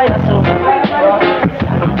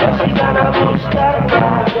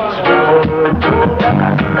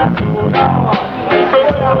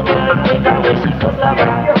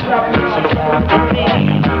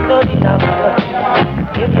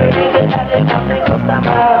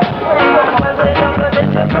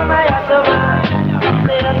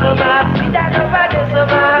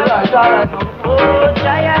 Oh,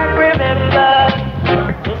 try and remember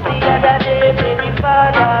to see that day, baby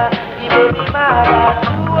father, the baby mother,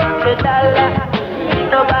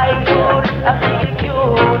 $200, no buy food, I feel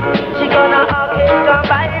cute. She gonna come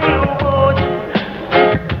buy new food,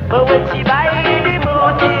 but when she buy the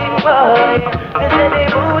booty, boy, they say the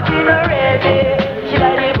booty not ready. She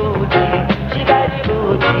buy the booty, she buy the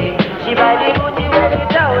booty, she buy the booty when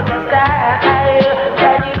it's out of style.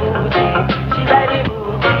 Buy the booty, she buy the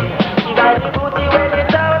booty, she buy the booty when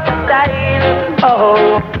it's out of style.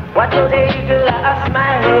 Oh, what do the eagle a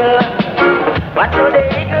smile? What do the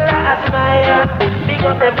eagle a smile? Big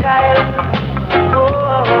up them Kyle.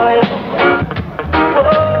 Oh, boy.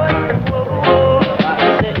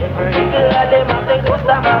 Say every eagle a them have the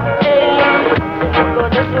customer. Hey, say go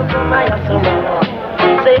just look for my asuma.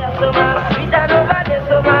 Say asuma, sweet and over the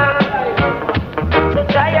summer. So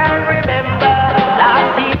try and remember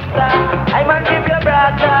last Easter, I might give your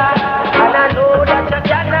brother, and I know that you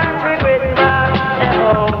cannot regret my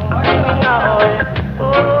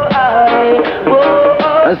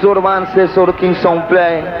And so the man says, so the Kingston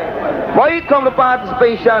play. Why you come to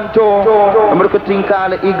participation too? I'm going to think all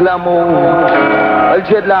the iglamour. Well,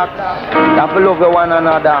 dreadlocks, you have to love your one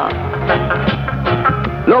another.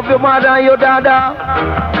 Love your mother and your dada.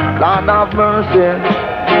 Lord have mercy.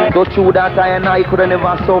 So true that I and I could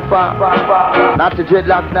never suffer. Not the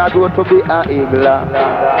dreadlock, not go to be an eagle.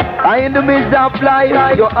 I in the midst of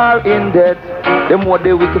life, you are in debt. The more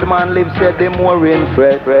the wicked man lives, said the more in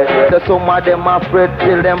fret. The some of them are fret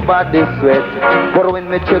till them body sweat. But when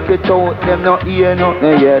me check it out, them not hear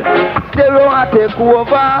nothing yet. Stereo I take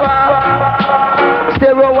over.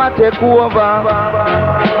 Stereo I take over.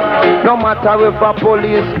 No matter if a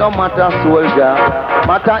police, no matter soldier.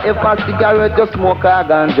 Matter if a cigarette, just smoke a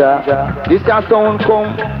ganja. This a sound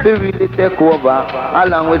come, we really take over.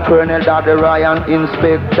 Along with Colonel Daddy Ryan,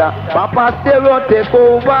 Inspector. Papa Stereo take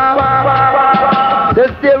over. The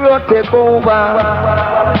stereo take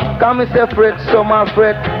over. Come me say fret, some are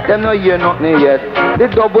fret. Them no hear nothing yet. The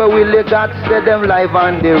double Willie got say them live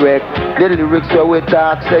and direct. The lyrics where we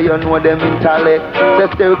talk, say you know them intellect. Say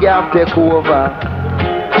Stur Gav take over.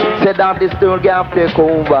 Say that the Stur Gav take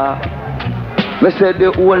over. Me say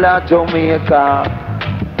the whole of Jamaica.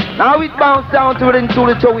 Now it bounce down to the throw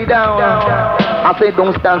it down. I say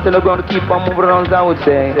don't stand still, I'm going to keep on moving around, I would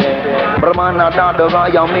say. But man, I don't know why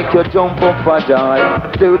you make you jump up for joy.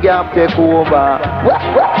 Stur Gav take over.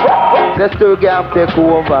 Say Stur Gav take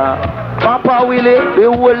over. Papa Willie,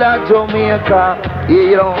 the whole of Jamaica. Yeah,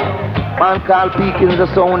 you know, man called Peekins the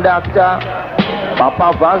sound doctor.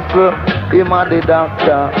 Papa Vasper, him a the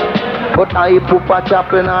doctor. But I put a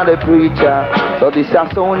chaplain on the preacher. So this a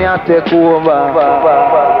sound you take over.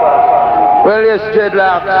 Well, yes,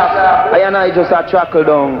 dreadlocks, I and I just a trackle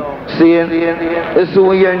down. See, this is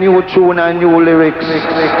your new tune and new lyrics.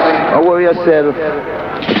 Don't worry yourself.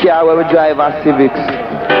 The car where we drive our Civics.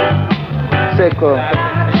 Second.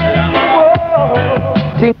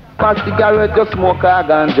 Think a cigarette, just smoke a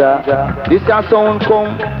ganja. This a sound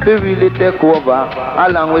come, we really take over.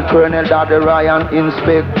 Along with Colonel Daddy Ryan,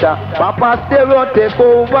 Inspector. Papa Stereo take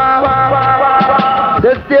over.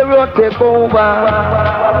 The stereo take over.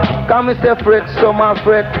 Come me say fret, some are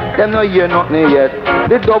fret. Them no hear nothing yet.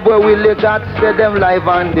 The double Willie got say them live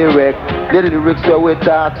and direct. The lyrics where we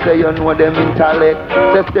talk, say you know them intellect.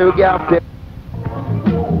 Say Stur Gav take.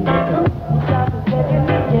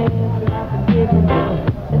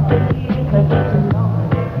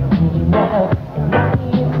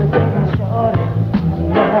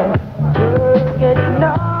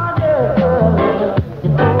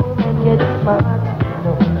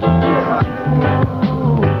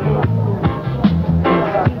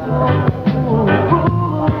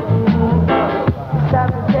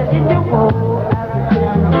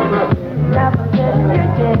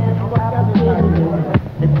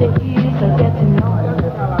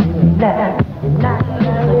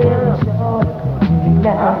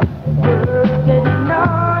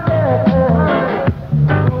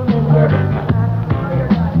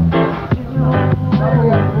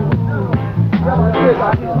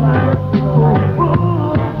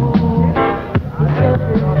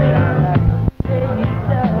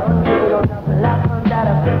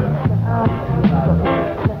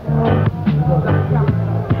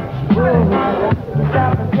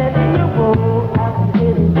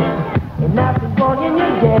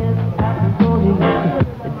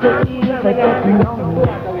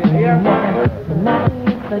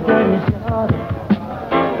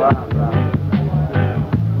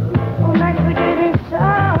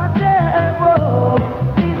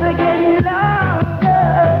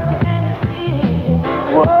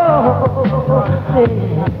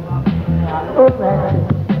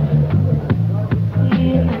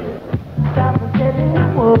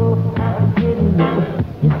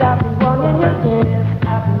 telling you, yes,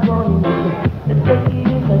 I've been going the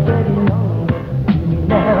days are getting longer.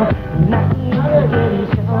 Now, nights are getting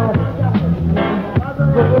shorter.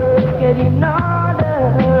 Work's getting harder.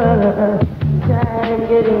 Time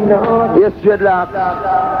getting older. Yes, dreadlocks.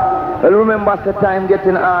 Well, remember the time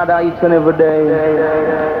getting harder each and every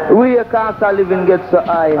day. We a cost of living gets so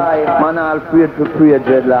high. Man, all afraid to pray,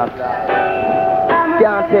 dreadlocks.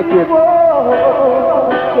 Can't take it.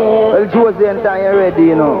 Well, Josie and I are ready,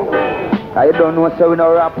 you know. I don't know, so we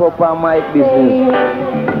don't wrap up on my business.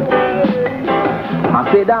 I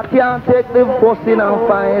say that can't take the fussing and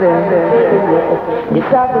fighting.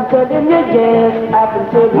 Yes, I've been telling you, yes, I've been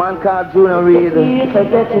telling you. Man called Junior Reed. Years are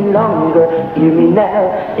getting longer. Hear me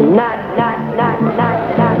now. And not.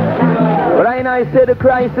 Right now, I say the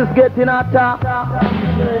crisis getting hotter.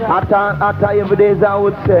 Hotter every day, I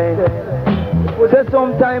would say. So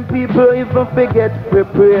sometimes people even forget to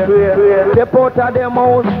pray. They put out their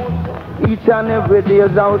mouth each and every day,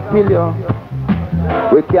 as I would tell you.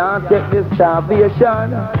 We can't take this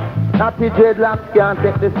starvation. Not the dreadlocks can't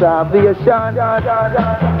take the starvation.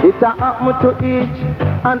 It's a happen to each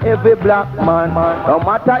and every black man. No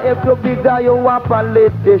matter if you're big or you are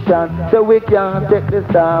politician. So we can't take the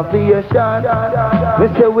starvation. We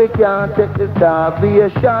say we can't take the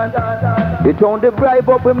starvation. We don't bribe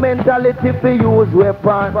up with mentality to use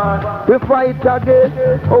weapon. We fight against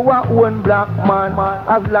our own black man.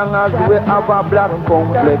 As long as we have a black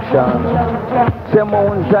complexion. Say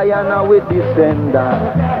Mount Zion and we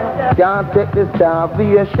descendants. Can't take the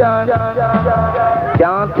starvation.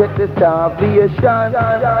 Can't take the starvation.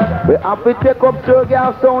 We have to take up Stur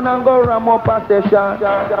Gav sound and go ram up a session.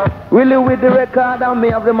 Willy with the record and me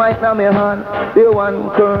have the mic in my hand. The one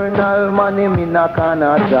Colonel money me knock on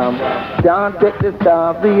a jam. Can't take the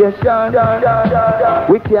starvation.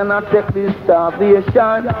 We cannot take the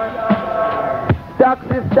starvation.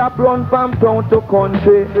 Taxes stop run from town to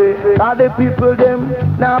country. All the people them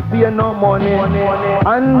not pay no money.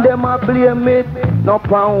 And them a blame it, no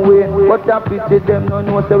pound way. But a pity them no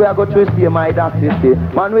know so we are going to see my city.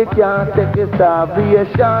 Man we can't take the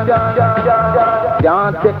starvation.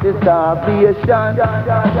 Can't take the starvation.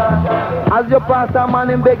 As you pass a man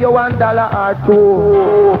him beg you $1 or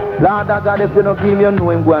 $2. Lord of God if you no give me you know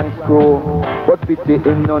him go and screw. But pity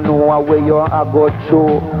him no know where you are go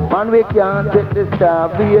through. Man we can't take the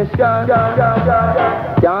starvation.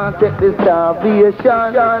 Can't take the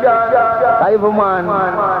starvation. Every man,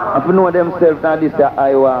 if you know themselves now this is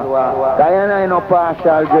Iowa. Diana is no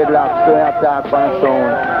partial dreadlocks, so you talk and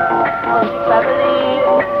sound.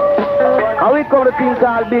 And we come to thing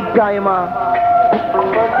called big timer.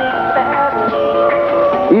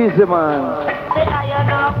 Easy man. Say I am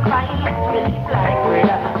not crying, really like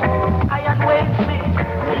brother. I am waiting,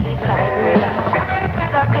 really like brother.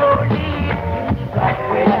 The glory. Like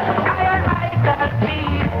brother, I am like that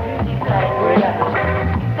beat. Like brother,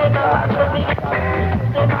 say no after me,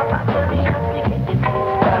 say no after me.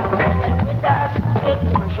 With that,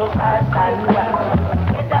 it's so fast and well.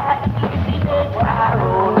 With that, easy to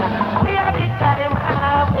roll. We are the time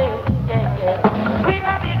away, we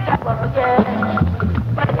are the time again.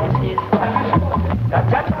 But this is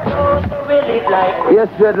that knows really like. Yes,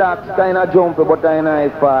 dreadlocks kind of jump, but I know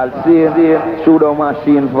it fall. See, shoot the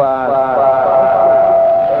machine fall.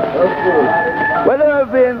 Well,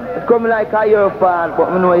 Irvin, it's coming like a year fall, but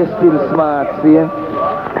I know you're still smart, see?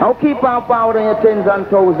 I'll keep on powering your tens and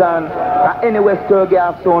thousands. Anyway, Stur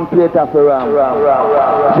Gav sound plate up around.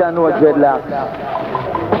 Jano dreadlocks.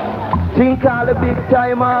 Think all the big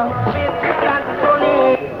timer.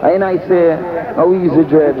 And I say, how easy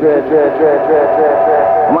dread.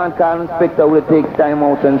 Man called Inspector will take time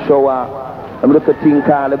out and shower. I'm looking to think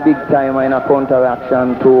all the big timer in a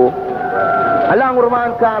counteraction too. Along with a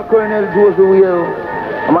man called Colonel JOSEY,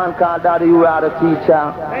 a man called Daddy, you are the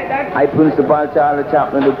teacher. I Principal Charlie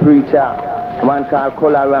Chaplin, the preacher. A man called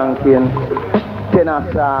Color Rankin,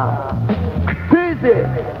 TENOR. Crazy.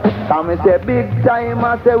 Come and say big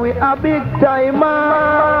timer, say we a big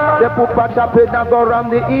timer. Say Pupa Chaplin and go around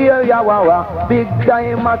the area, wawa. Big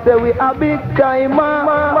timer, say we a big timer.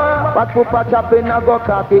 But Pupa Chaplin and go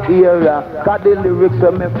cocky area. Cause the lyrics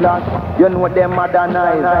when me flash, you know them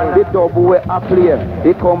modernize. The double way I play,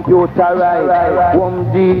 the computerize. One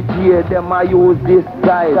DJ, them I use this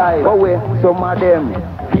size. But wait, some of them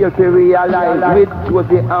feel to realize with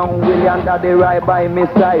Josie and Willie under the right by me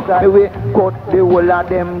side. We cut the whole of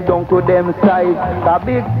them down to them size. A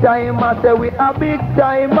big timer, say we a big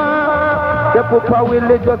timer. The Pupa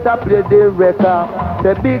Willie just a play the record.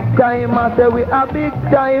 The big timer, say we a big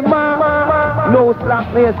timer. No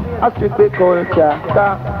slackness, a strictly culture.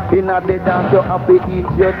 In a the dance, you have to eat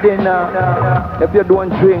your dinner. If you don't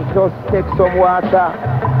drink, just take some water.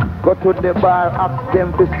 Go to the bar, ask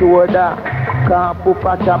them for soda. Cause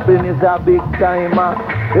Papa Chaplin is a big timer.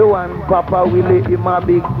 You want Papa Willie, him a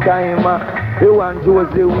big timer. You want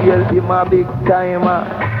JOSEY Whale, him a big timer.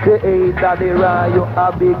 Say hey Daddy Ra, you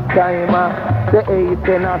a big timer. Say hey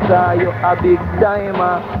TENOR, you a big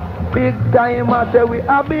timer. Big timer, say we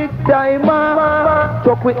a big timer.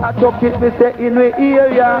 Talk we a talk it, we say in the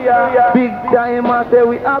area. Big timer, say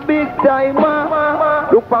we a big timer.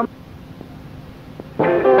 Look for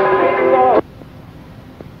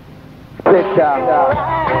Selector.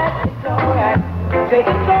 It's alright. Say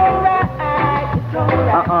it's alright. It's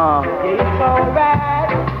alright. It's alright.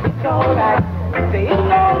 It's alright. Say it's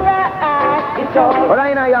alright. It's alright. Well,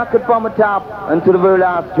 I know you could from the top until the very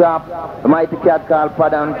last drop. The mighty cat called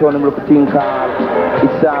Father Antonio, look at thing called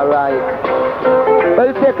It's Alright.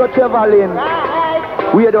 Well, take a traveling.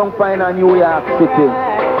 We don't find a New York City.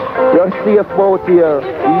 You're safe boat here.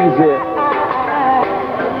 Easy.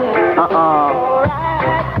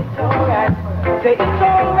 Say it's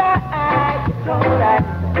alright, it's alright,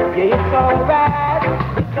 yeah it's alright,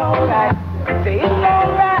 it's alright. Say it's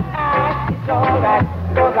alright, it's alright.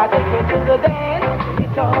 Cause I take you to the dance,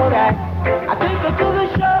 it's alright. I take you to the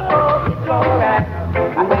show, it's alright.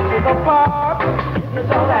 I take you to the park, it's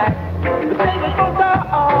alright. We take it for the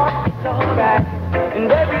art, it's alright. And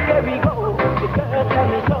everywhere we go, the girl tell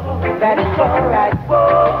me so that it's alright,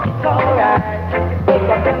 whoa, it's alright. Wake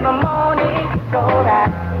up in the morning, it's alright.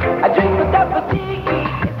 I drink a cup of tea,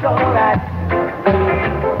 it's alright.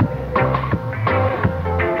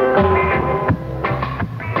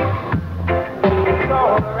 It's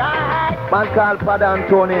alright. Man called Father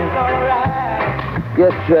Antonio. It's alright.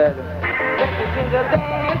 Yes, Fred. Let's sing the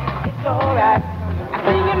dance, it's alright. I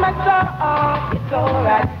sing in my song, it's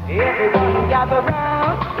alright. Everyone gather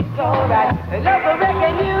round, it's alright. They love the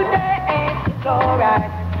reggae new dance, it's alright.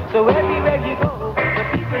 So everywhere you go, the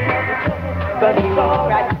people love the show. But it's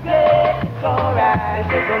alright, yeah, it's alright.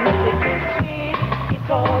 It's the music is sweet, it's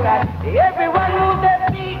alright. Everyone move their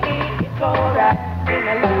feet, it's alright. In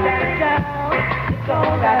a London town, it's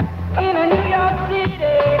alright. In a New York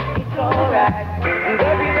City, it's alright. And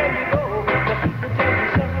everywhere you go, the people tell you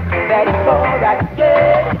so that it's alright,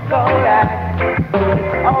 yeah, it's alright.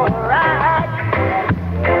 It's alright,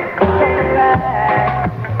 it's alright.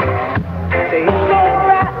 Say it's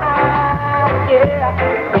alright, yeah, it's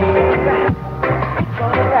alright. It's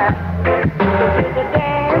alright. So to the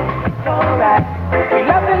dance, it's alright. We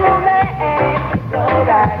love the romance, it's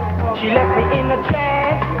alright. She left me in a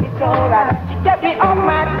trance, it's alright. She kept me on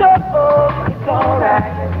my toes, it's alright.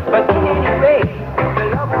 But anyway, the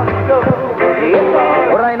love on the go, it's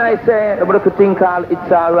alright. What I say, the little thing called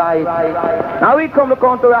It's Alright. Now we come to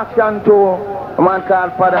counteraction to a man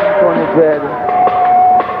called Father Antonio Dread.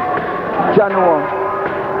 Jano.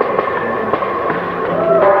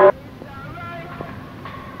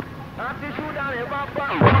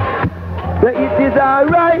 It is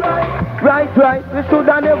alright, right. We should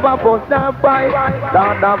have never bust that fight.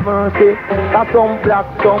 Lord have mercy. Got some black,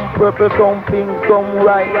 some purple, some pink, some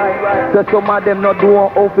white. So some of them not doing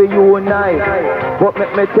how to unite. But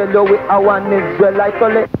let me tell you, we are one Israelite. So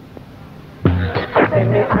let Say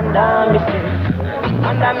me under me sin,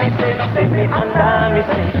 under me sin, say me under me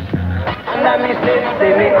sin, under me sin,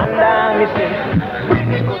 say me under me sin.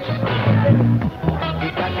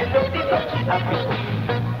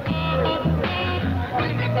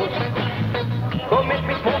 Come make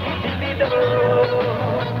me smoke it till the door.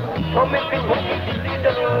 Come make me smoke it till the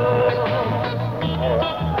door.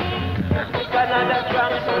 Put another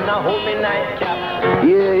track, so now hold me nightcap.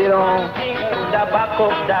 yeah, you know. Thing to the back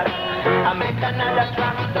of that. I make another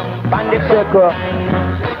track, down on the Selector.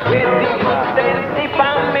 with the good deep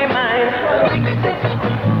on me mind.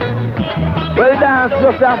 Well, dance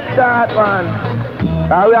just a start, man.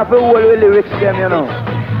 We have to hold the lyrics them, you know.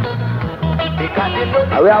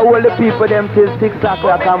 We have all the people them till 6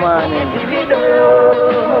 o'clock a morning.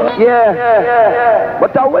 Yeah.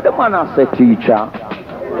 But what the man has said, teacher?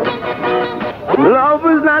 Love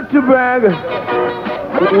is not to brag,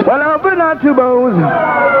 but love is not to boast.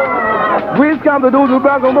 Please come to those who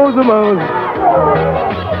brag on those who boast.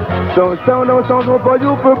 So sound no sound for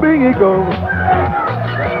you for bring it go.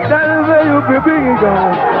 That is where you for bring it go.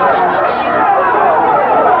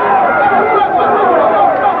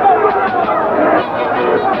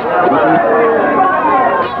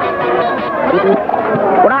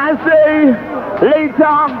 When I say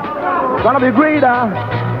later, gonna be greater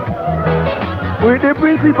with the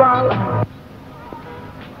principal.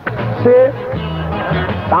 Say,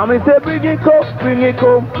 Come and say, bring it come, bring it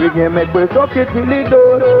come, bring it, make we suck it till it do.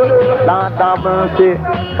 Lord have mercy.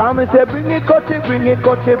 Come and say, bring it, cut it, bring it,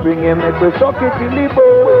 cut it, bring it, make we suck it till it do.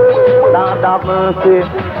 Lord have mercy.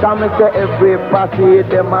 Come and say, every passy,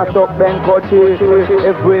 them a suck them cut it.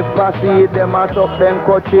 Every passy, them a suck them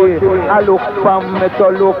cut it. I look from me to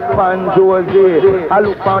look from JOSEY. I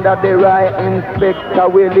look from that the right Inspector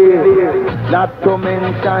WILLY. Not to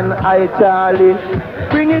mention I Charlie.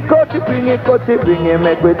 Bring it, cut it, bring it, cut it, bring it,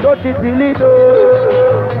 make we touch it till it do.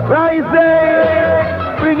 Rise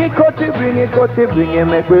there. Bring it, cut it, bring it, cut it, bring it,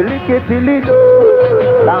 make we lick it till it do.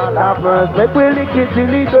 Lord have mercy, make we lick it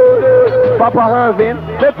till it do. Papa Irvin,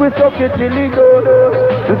 make we suck it till it do.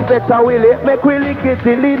 Inspector WILLY, make we lick it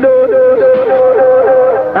till it do.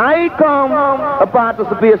 I come a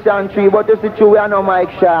participation tree, but you see, we are no mic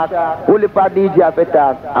shark. Only for DJ for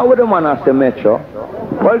talk. I wouldn't want to say Metro.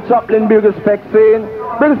 Well, Chaplin, big respect, saying.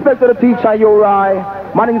 Big respect to the teacher, you're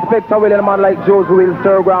right. Man Inspector Will and a man like Josey Will,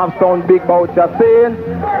 Stur Gav sound big bout ya, saying.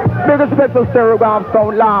 Big respect to Stur Gav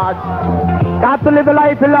sound large. Got to live the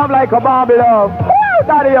life you love like a Barbie love. Woo,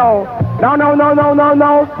 daddy, yo. No, no, no, no, no,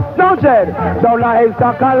 no. No, Jed. So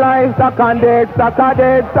livestock and dead, stock and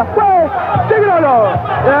dead, stock. Wait, take it all.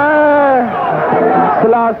 Yeah.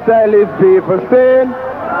 Slash sell his people, saying.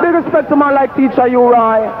 Big respect to man like teacher Uri.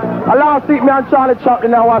 I last week me and Charlie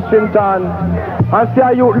Chaplin in Washington. And see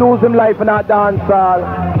how you lose him life in that dance hall.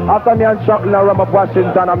 After me and Chaplin around up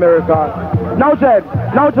Washington, America. No, Jed.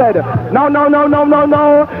 No, Jed. No, no, no, no, no,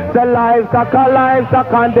 no. The livestock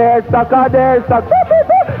and dead, stock and dead, stock.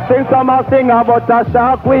 Sing some more sing about a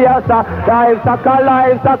shark, we are shark. Livestock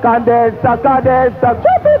and dead, stock and dead, stock.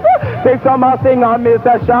 Sing some more sing on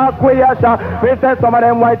Mr. Shark, we are shark. We say some of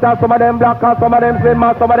them white and some of them black and some of them slim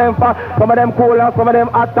and some of them fat, some of them cool and some of them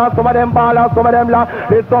hot and some of them ball and some of them long.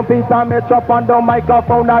 There's some Peter me chop on the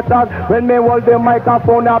microphone a chat. When me hold the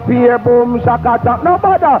microphone appear, boom, shaka chat. No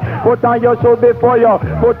bother, put on your shoes before you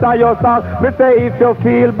put on your socks. Me say if you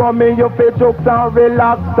feel bummy, you feel jokes and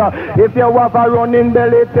relax. If you have a running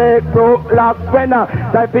belly, take broke locks. When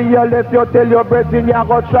time for your left, you tell your breath in your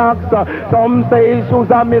go tracks. Some say shoes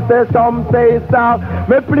and me say some say socks.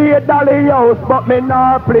 Me play dolly house, but me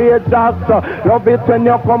not play jacks. Love it when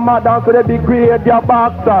you come down to the big grade your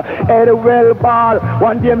box. Head well ball,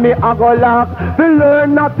 one day me I go lock. We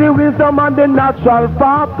learn not the wisdom and the natural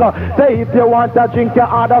fact. Say if you want to drink your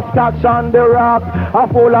other scotch on the rock. A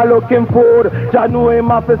full of looking food, ya know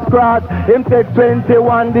him off his scratch. Him take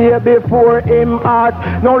 21 days before him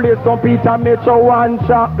out. Now listen Peter Metro one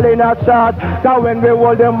Chaplin a chat. Cause when we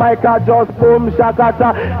hold the mic I just boom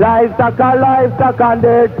shakata. Livestock and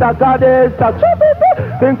dead, stock and dead, stock.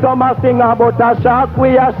 Think some a sing about a shark,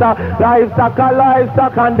 we a shark. Livestock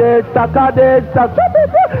and dead, stock and dead, stock.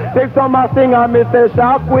 Think some a sing and me say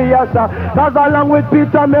shark, we a shark. Cause along with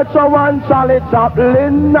Peter Metro and Charlie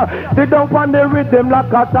Chaplin, sit down on the rhythm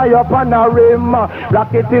like a tie up on a rim.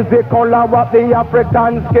 Black it is the color of the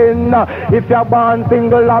African skin. If you're born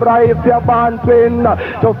single or if you're born twin,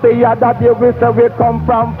 just say that you will say we come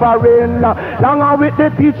from foreign. Long with the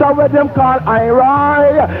teacher where them call I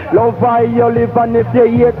love why you live and if you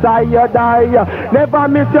hate I you die. Never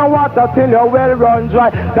miss your water till your well run dry.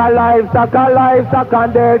 The livestock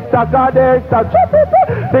and dead, stock and dead, stock.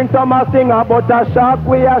 Think some a sing about a shark,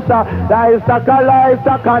 we a shark. Livestock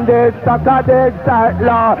and dead, stock and dead,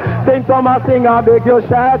 stock. Think some a sing a big you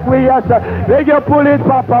shark, we a shark. Big you pull it,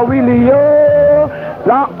 Papa Willie, yo.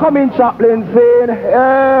 Come in, Chaplin, saying,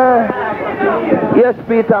 Yes,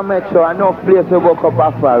 Peter Metro, I know place to walk up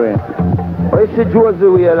a foreign. But you see Josey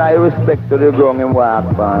Will, I respect to the ground and walk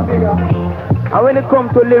on. And when it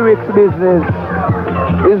comes to lyrics business,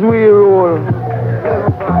 it's we rule.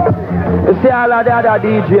 You see all of the other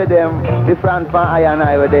DJ them, different from I and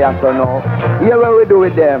I where they have to know. Here what we do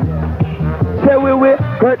with them. Say we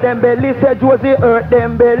hurt them belly, say Josey hurt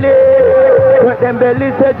them belly. Hurt them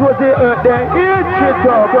belly, say Josey hurt them. Eat shit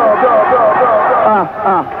up.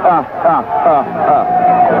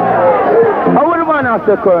 I wouldn't want to ask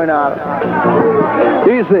the colonel.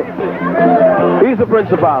 Easy. Easy,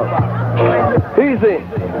 principal. Easy.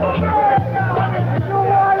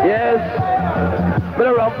 Yes.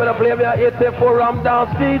 Better play me a 84 ram dance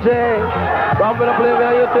DJ. Better play me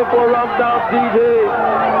a 84 ram dance DJ.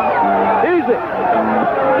 Easy.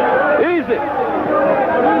 Easy.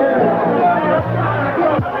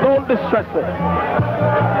 Don't distress me.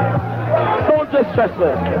 Don't distress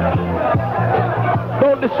me.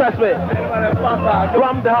 Don't distress me.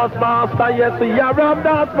 Ram dance master, yes, yeah, ram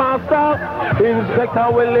dance master.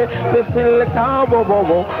 Inspector Willie, the Selector,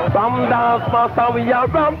 from Dance Master, we are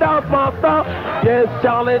from Dance Master. Yes,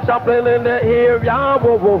 Charlie Chaplin in the area,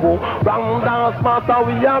 from Dance Master,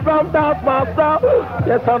 we are from Dance Master.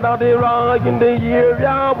 Yes, under the rock in the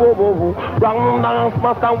area, from Dance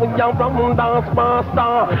Master, we are from Dance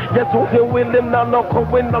Master. Yes, you will him now, no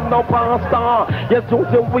coming, no pastor. Yes, you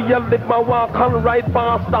will live my walk and ride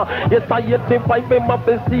faster. Yes, I yet to fight him up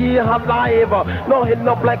to see her live. No hit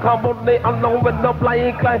up like a money, and no went up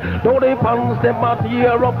like no they pants them out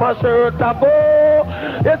here up a shirt a go.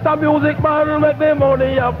 Yes, a music man make the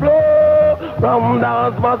money a flow. From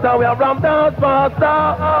Dance Master, we are from Dance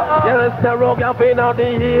Master. Yes, the rock and pain out the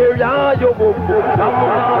area, you go.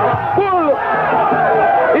 Pull.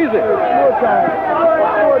 Easy. More time.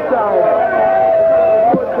 More time.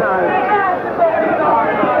 More time.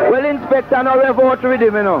 Well, Inspector no rev out with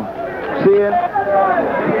him, you know. See?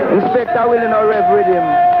 Inspector Willie no rev with him.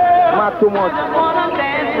 Not too much. I wanna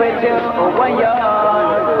dance with you when you're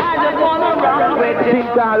I just wanna rock with you.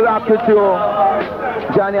 Think I'll rock with you,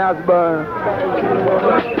 Johnny Osborne.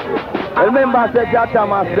 Remember, I said Jata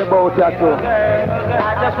Master about you too.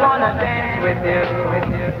 I just wanna dance with you.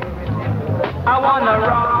 I wanna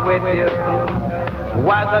rock with you.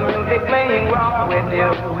 While the music playing, rock with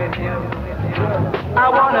you. I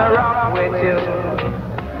wanna rock with you.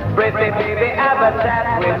 Pretty baby, have a chat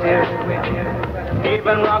with you.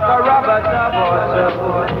 Even rock a rubber dub or two.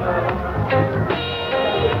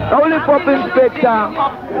 Now lift up, Inspector.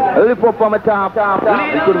 Lift up on my top.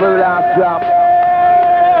 This is the very last drop.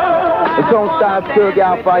 The song starts Stur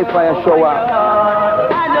Gav fire show up.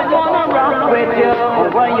 I just wanna rock with you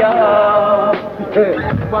when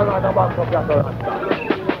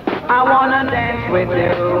I wanna dance with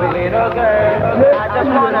you, little girl. I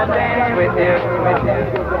just wanna dance with you.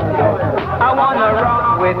 I wanna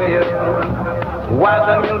rock with you. While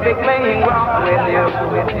the music playing, rock with you.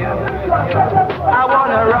 I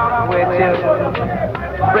wanna rock with you.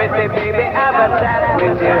 Pretty baby, have a chat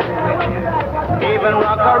with you. Even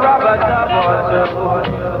rock a rubber dub or two.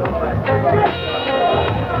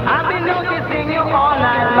 I've been noticing you all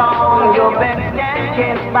night long. You've been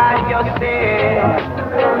skanking by yourself.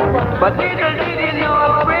 But little did you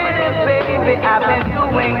know, pretty baby, I've been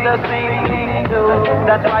doing the same thing too.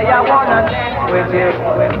 That's why I wanna dance with you.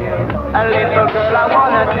 A little girl, I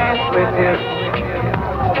wanna dance with you.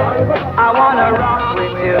 I wanna rock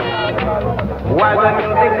with you. While the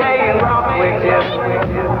music playing, rock with you.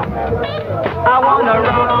 I wanna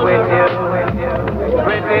rock with you.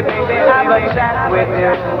 Pretty baby, have a chat with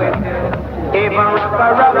you. Even rock a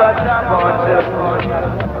rubber dub or two.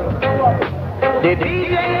 The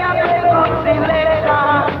DJ a play good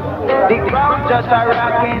selection. The crowd just a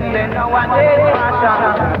rocking, they know what they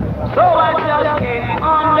fashion. So I just can't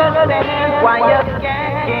understand why you're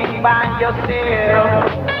skanking by yourself.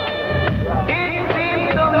 It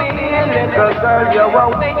seems to me, little girl, you were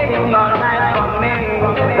waiting all night for me.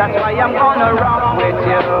 That's why I'm gonna rock with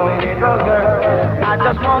you, little girl. I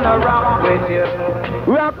just wanna rock with you.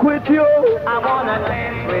 Rock with you. I wanna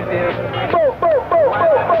dance with you. Bo, bo, bo, bo,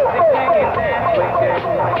 bo, bo.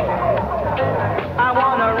 I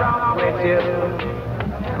wanna rock with you.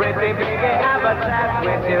 Pretty baby, have a chat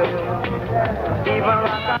with you. Even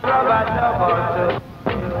rock a rubber dub or two.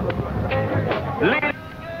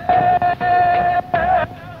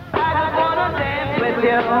 I just wanna dance with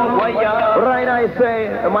you. Right now I say,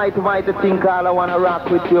 mighty think all I wanna rock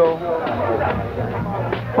with you.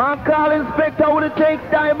 Man call Inspector would take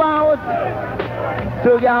time out. So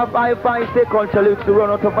you have 5 seconds to run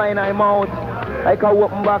out to find him out. Like a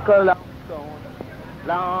open buckle.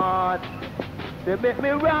 Lord, they make me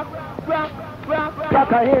rock.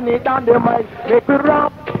 Got a henny down the mic, make me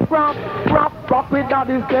rock with that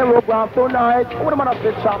this stereograph tonight. What am I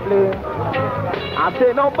say, Chaplin? I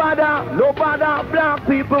say no bother, black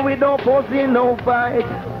people we don't pussy, no fight.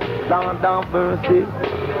 Down mercy.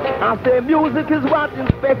 I say music is what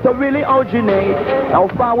Inspector really originates. Now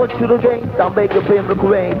forward to the gate, and make the paper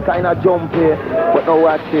great. Kinda jump here, but no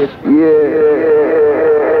watch it. Yeah.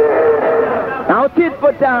 Now tit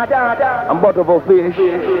for tat, and butter for fish.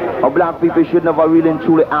 And black people should never really and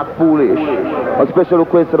truly act foolish. A special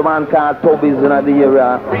request to the man called Toby's in the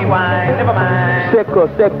area. Rewind, never mind. Secco.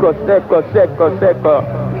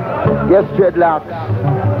 Yes, dreadlocks.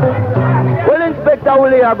 Well, Inspector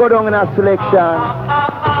Willie, I go down in a selection.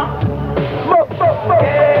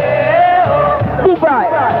 Dubai.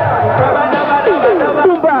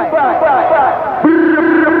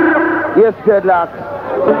 Yes, dreadlocks.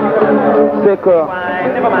 Secco.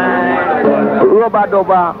 Rubber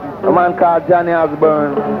dubber. A man called Johnny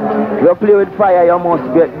Osborne. You play with fire, you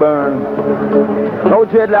must get burned. No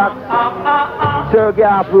dreadlocks. Stur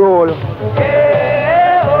Gav roll.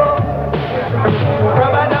 Yeah, oh.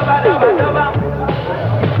 Rubba dubba dubba dubba.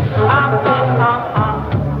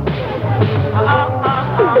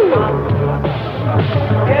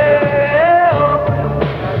 Yeah, oh.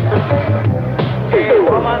 Hey,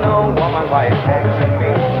 woman, oh woman, why you texting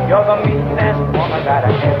me? You're the meanest woman that I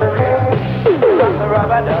ever met. From the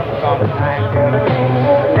rubber dub from the time to the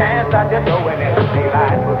dance that you're doing in the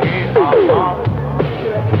daylight for you.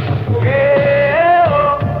 Yeah,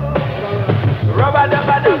 oh. Rubber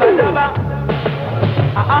dubba dubba dubba.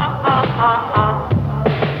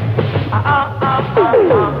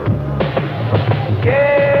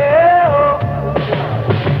 Yeah, oh.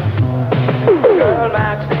 Girl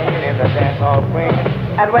Maxine is a dance hall queen,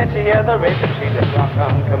 and when she hears the rhythm, she just don't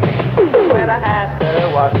come to me. When I ask her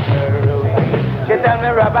what's her routine, she tell me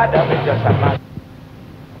rubber dub is just a man.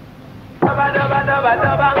 Rubber dubba dubba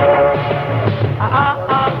dubba.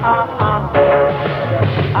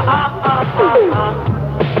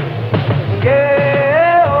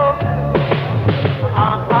 Yeah, oh.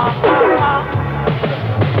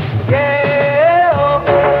 Yeah, oh.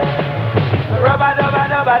 Rubba dubba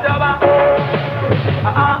dubba dubba.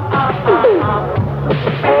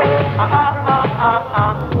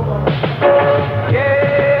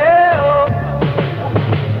 Yeah, oh.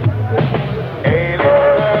 Hey, little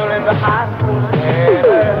girl in the high school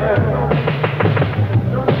theater.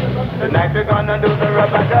 Tonight we're gonna do the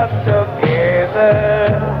rubber dub together.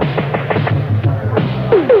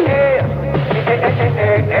 Hey, hey, hey,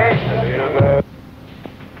 hey, hey, little girl.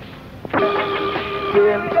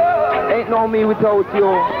 Ain't no me without you.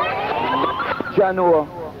 Jano.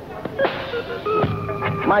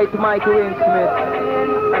 Mighty Wayne Smith.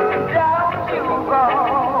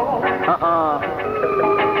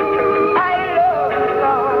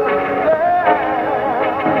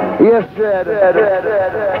 Yes, Red.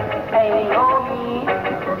 Ain't no me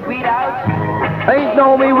without you. Ain't no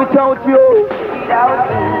me without you. Without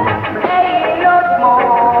you. Ain't no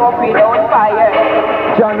smoke without fire.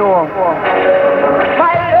 Jano.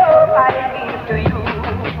 My love I give to you.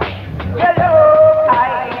 Your love I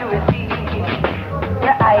receive.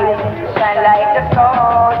 Your eyes shine like the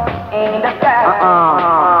stars in the sky.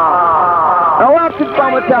 Now watch it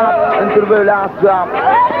from the top until the very last drop.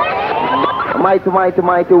 Mighty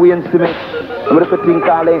Wayne Smith. I'm gonna think I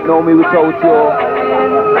ain't know me without you.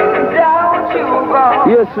 Don't you go.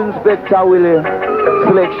 Yes, Inspector Willie.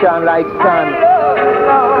 Selection like Stan.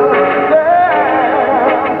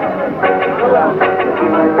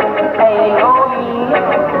 Ain't no me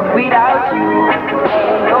without you.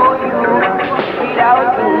 Ain't no you without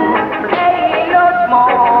me. Ain't no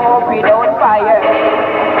smoke without fire.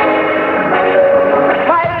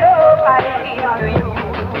 My love I give to you.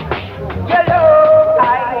 Your love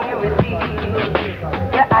I receive.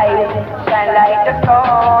 Your eyes shine like the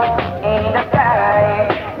stars in the sky.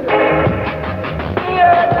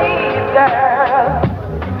 You're this girl,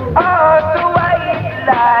 all so white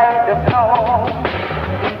like the snow.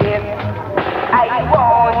 If I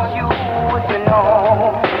want you to know,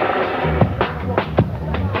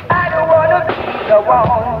 I don't wanna be the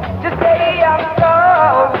one to say I'm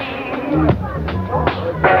sorry.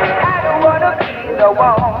 I don't wanna be the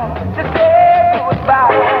one to say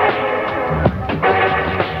goodbye.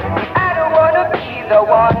 I don't wanna be the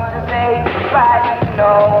one to say goodbye,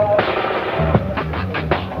 no.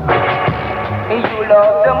 You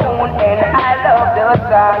love the moon and I love the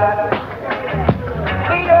sun.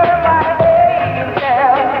 You're my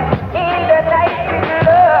angel in the night with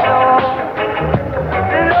love.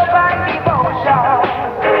 Love and devotion.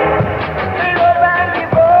 Love and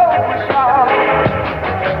devotion.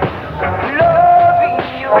 Loving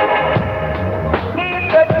you is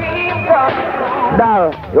a dream come true. Dar,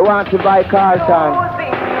 you want to buy Carlton?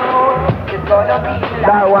 Losing you is gonna be like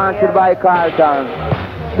Dar want to buy Carlton.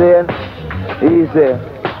 See? Easy.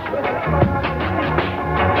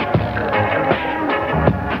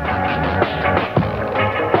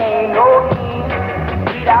 Ain't no me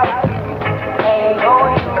without you. Ain't no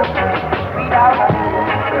you without you.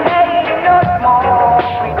 Ain't no smoke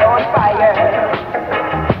without fire.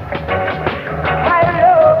 My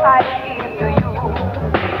love I give to you.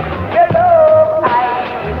 Your love I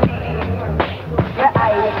receive. Your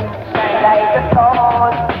eyes shine like the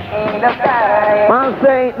stars in the sky. Man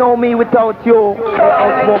say ain't no me without you. Ain't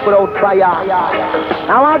no smoke without fire.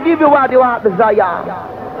 Now I'll give you what you want desire.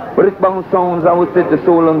 But it bound sounds and we set the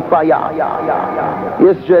soul on fire.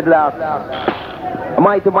 Yes, dreadlocks.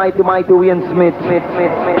 Mighty Wayne Smith.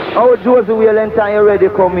 Oh, Josey will entire ready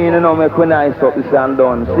come in and make we nice up this and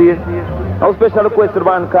done. See? Now special request to the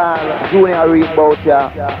band called Junior Reed Bout ya.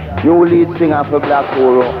 You lead singer for Black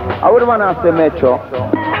Guru. I would want to say Metro.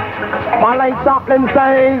 Man like Chaplin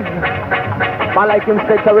says. Man like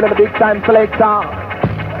Inspector with a big time selector.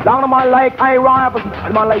 Down man like I rap.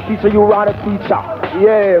 Man like teacher, you run a teacher.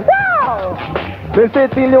 Yeah. Wow. Me say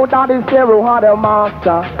till you daddy zero had a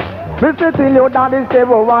master. Me say till you daddy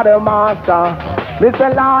zero had a master. Me say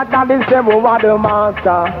Lord daddy zero had a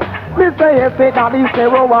master. Me say yes, say daddy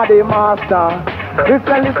zero had a master.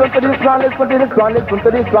 Listen to this one, listen to this one, listen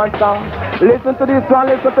to this one, sir. Listen to this one,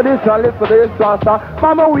 listen to this one, listen to this one, sir.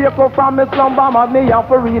 Mama wake up from me slumber, me have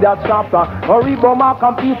to read that chapter. Maribo Mark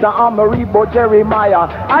and Peter and Maribo Jeremiah.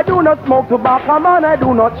 I do not smoke tobacco, man, I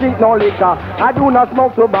do not drink no liquor. I do not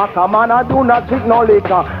smoke tobacco, man, I do not drink no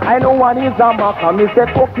liquor. I know one is a maca, me say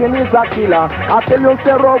cocaine is a killer. I tell you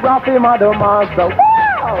serography, madam master.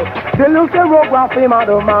 Wow! Tell you serography,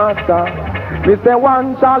 madam master. Me say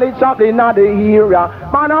one Charlie Chaplin na the area.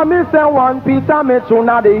 Man, I me say one Peter Metro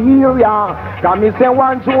na the area. Can me say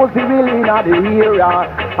one Josie Willy na the area.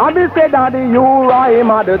 And me say that the Ura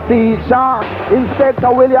him a the teacher.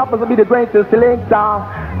 Inspector Willie happens to be the greatest selector.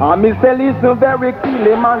 And me say listen very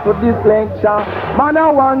clearly man to this lecture. Man,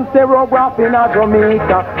 I want serograph in a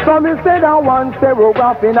Jamaica. So me say that one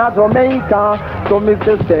serograph in a Jamaica. So me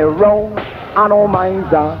say zero. I don't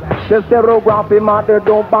mind that. The serography matter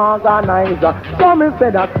don't organize. So me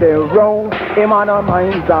say that zero, him and a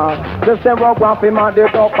mind that. The serography matter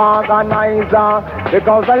don't organize.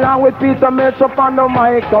 Because along with Peter Mitch up on the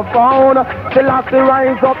microphone, Selector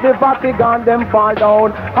rise up the Vatican, them fall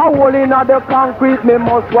down. A hole in the concrete, me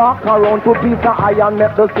must walk around to Peter iron,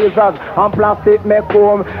 make the scissors and plastic make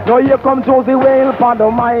home. Now here come Josie Whale on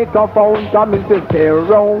the microphone, come into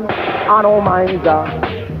zero, I don't mind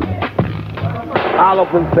that. All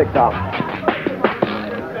up in sector.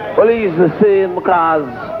 Well, he's the same because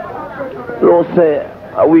don't say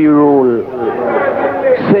we rule.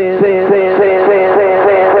 Say.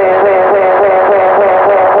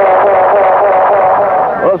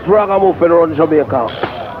 Us ragamuffin run Jamaica.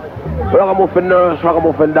 Ragamuffin nurse,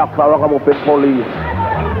 ragamuffin doctor, ragamuffin police,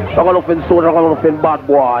 ragamuffin soldier, ragamuffin bad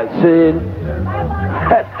boy. See?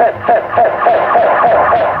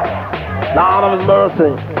 Lord of His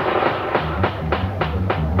mercy.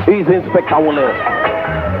 He's Inspector Willy.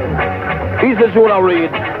 He's the Junior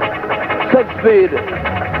Reed. 6 feet.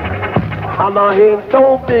 And I ain't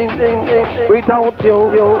no thing without you.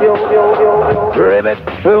 Ribbit,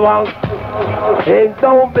 revolt. Ain't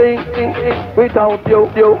no thing without you.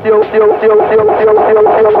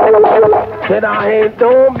 Said I ain't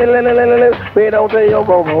no without you.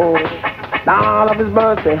 Lord of His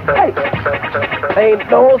mercy. Hey. Ain't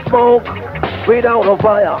no smoke without a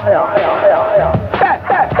fire.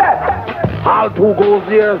 All 2 goes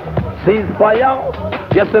years, cease fire.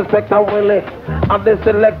 Yes, Inspector Willy and the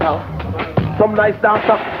Selector. Some nice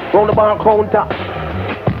doctor, round the bar counter.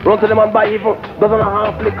 Run to them and buy even dozen and a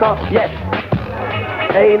half liquor. Yes.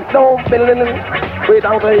 Ain't no building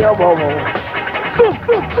without a yabba.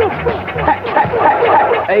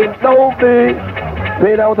 Ain't no big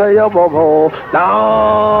without a yabba.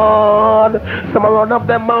 Lord, some are run up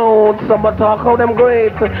them mounts, some are talk how them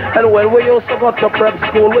great. And when we used to go to prep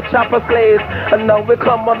school with chopper slates, and now we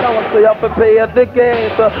come on down, so you have to pay at the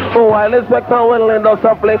gate. Oh, while Inspector Willy does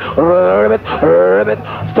something, ribbit,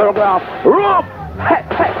 Stur Gav, rough.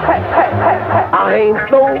 I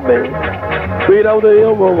ain't no man without a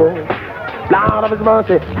yabba. Lord of His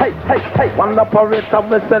mercy, hey, one operator,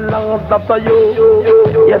 we say Lord after you.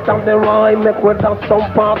 Yes, I'm the rhyme, make with us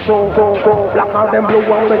some parts, go. Black out them blue,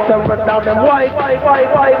 and we say red out them white.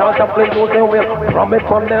 Cause the flame goes they will from it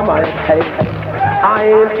from them, hey. I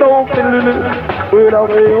ain't no feeling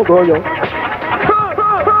without you, go.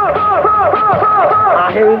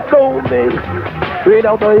 I ain't no me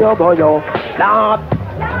without you, go. Lord.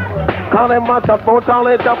 Call them much about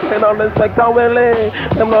Charlie Chaplin and Inspector Willy.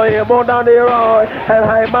 Them know about Danny Roy and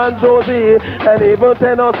Hyman Josie and even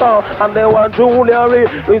TENOR and they want Junior Reed.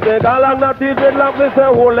 We say, God, I'm not teaching love. We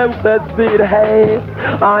say, hold them set speed. Hey,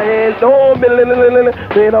 I ain't no million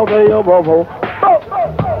without your bubble.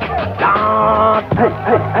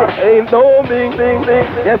 Hey, ain't no big thing.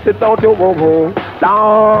 Yes, it's out your bubble.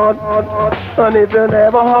 And if you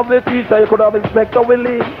never have the teacher, you could have Inspector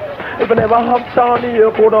Willy. If you never have Charlie,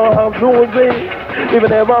 you could have Josie. If you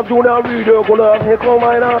never have Junior Reed, you could have Heckle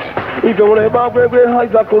Minor. If you never have Gregory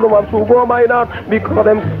Heights, you could have Sugar Minor. Because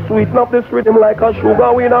them sweeten up this rhythm like a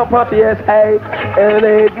sugar winner party. Yes, hey. And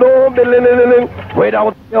ain't no million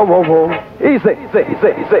without your move. Easy.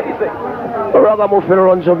 Ragamuffin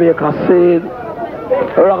run Jamaica, said.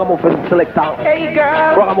 Ragamuffin Selector. Hey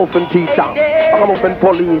girl. Ragamuffin teacher. Ragamuffin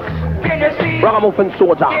police. Ragamuffin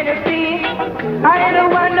soldier. Can you see? I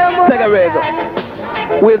don't want no more. Take a rig.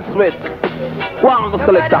 Will Smith. One of the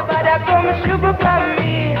selector. Nobody come sugar from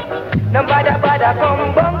me. Nobody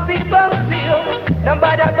come bumpy bumpy.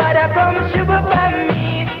 Nobody come sugar from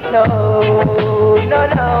me. No, no,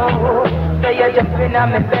 no. So you're jumping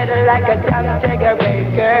on me better like a damn cigarette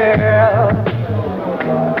girl.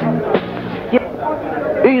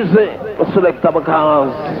 Easy, selector,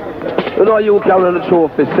 because you know you carry the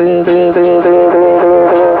trophy.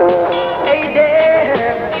 Hey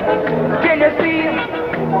there, can you see?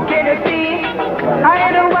 Can you see? I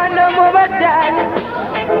don't want no more than.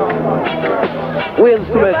 Will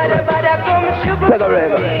Smith. Nobody come sugar Take a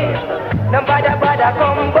rig. Nobody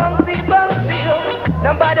come bumpy bumpy.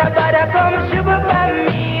 Nobody come sugar from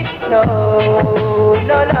me. No,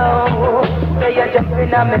 no, no. So you're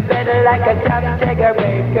jumping on me better like a damn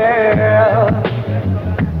cigarette girl.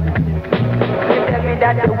 You tell me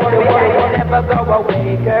that you worry and you'll never go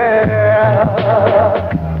away, girl.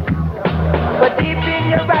 But deep in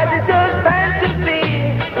your eyes is just fantasy.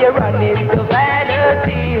 You're running to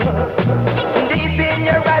vanity. Deep in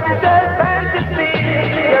your eyes is just fantasy.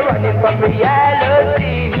 You're running from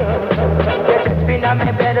reality. You're jumping on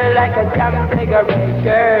me better like a damn cigarette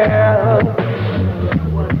girl.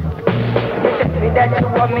 You tell me that you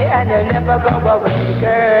want me and you'll never go away,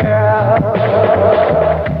 girl.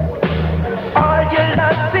 All you're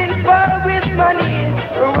lusting for is money,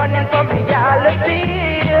 running from reality.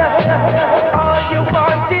 All you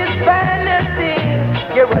want is vanity.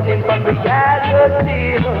 You're running from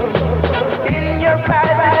reality. In your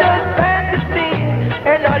private just fantasy,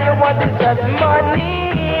 and all you want is just money.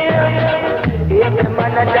 Every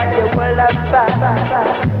man that you will have found,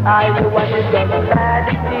 all you want is just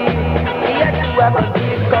vanity. Yes, you have a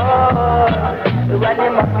big car,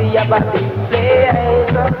 running mafia about this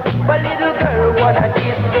place. But little girl wanna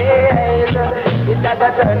this place. It's like a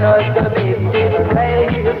turn us to big this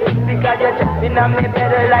place. Because you're jumping on me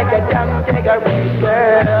better like a damn cigarette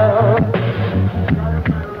girl.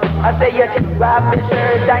 I say you keep off me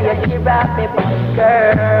shirt and you keep off me pants,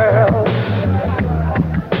 girl.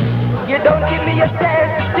 You don't give me a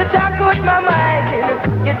chance to talk with my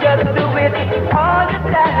mind. You just do it all the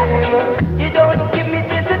time. You don't give me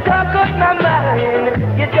chance to talk with my mind.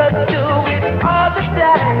 You just do it all the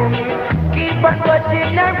time. Keep on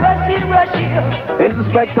rushing and rushing, rushing.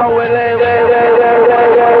 Inspector Willie.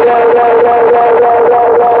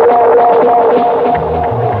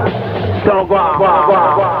 Stur Gav.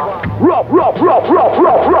 Rough.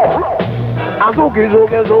 Azuki,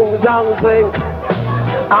 dancing.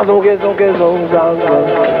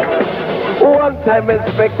 One time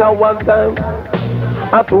Inspector, one time.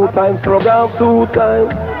 Two times Stur Gav, two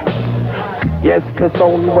times. Yes, the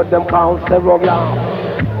sound what them call Stur Gav.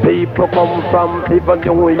 People come from even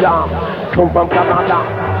New York, some from Canada,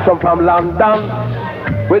 some from London.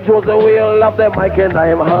 With JOSEY will of them I can I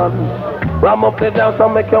am hand. Ram up the dance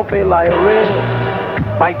and make you feel like rain.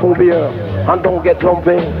 Buy 2 beer and don't get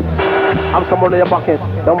jumping. Have some money in your pocket,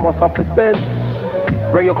 you must have to spend.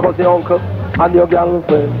 Bring your cousin, uncle, and your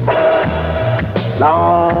girlfriend.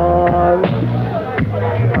 Lord,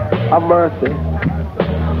 have mercy.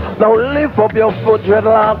 Now lift up your foot,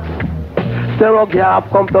 dreadlocks. Stur Gav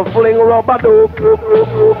come to fling rubber dope.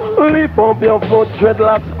 Lift up your foot,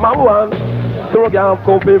 dreadlocks, my one. Stur Gav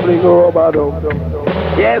come to fling rubber dope.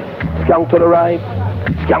 Yes, skank to the right,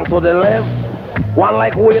 skank to the left. One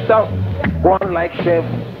like waiter, one like chef.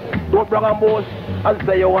 Don't brag and boast and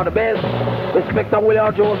say you are the best. Inspector Willie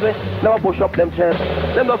or JOSEY, never push up them chest.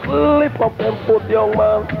 Them just lift up them foot, young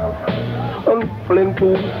man. And fling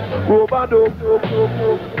to rubber dope.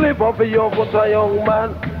 Lift up your foot, young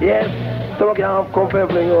man. Yes. Stur Gav come for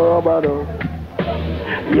fling rubber dope.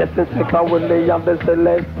 Yes, Inspector Willie and the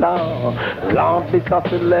Selector. Lord, this a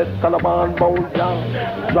Selector, a man bound down.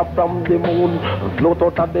 Drop from the moon, float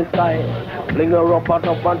out of the sky. Fling a rubber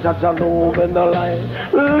dope and judge and over in the line.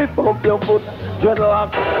 Lift up your foot,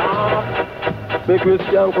 dreadlock. Make we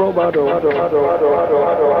skank rubber dope.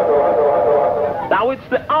 Now it's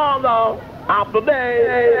the honor of the day.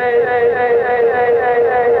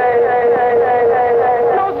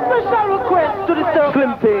 Special request to the Stur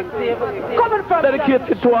Slim thing. coming from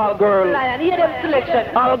Dedicated to all girls. Hear them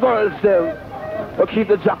selection. All girls them. But keep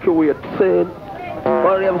the jacket weight. Saying.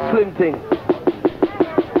 Or they have slim thing.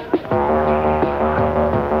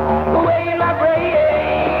 Away in my brain.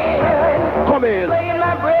 Come in. Away in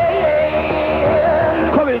my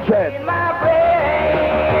brain. Come in, Chad. In my brain.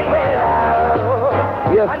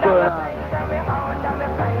 Yes, sir.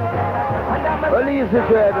 Release it,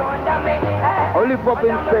 Chad. I'll lift up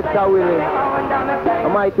Inspector Willie. A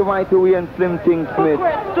mighty Wayne Slim Thing Smith.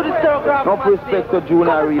 To the Stur Gav. No respect to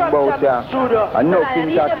Junior Reed Boucher. And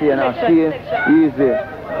nothing that here now. See? Easy.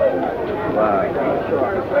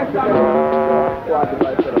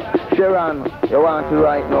 Sharon, you want to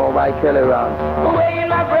write now by Kelly Ron. Way in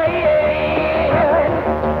my brain,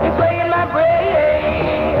 it's way in my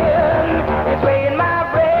brain, it's way in my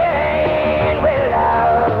brain, well,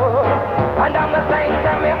 and I'm a thing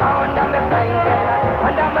to me, and I'm a thing,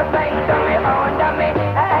 and I'm a thing to me, and I'm a,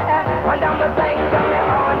 and I'm a thing to me,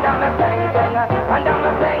 and I'm a thing, and I'm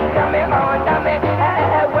a thing to me, and I'm a,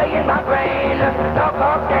 way in my brain, no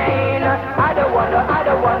cocaine, I don't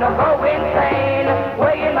wanna go insane,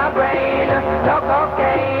 way in my brain, no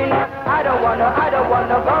cocaine, I don't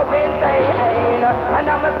wanna go insane, and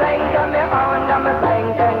I'm a thing to me, and I'm a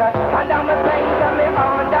thing, and I'm a thing to me,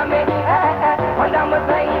 and I'm a, and I'm a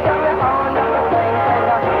thing to me, and I'm a thing,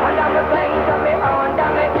 and I'm a thing to me, and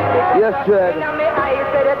I'm a. Yes, Fred.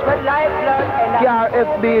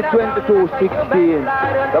 KRFB 2216.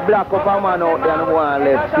 The black of a man out there and one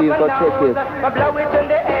left. See, so check it. Blow it in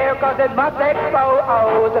the air cause it must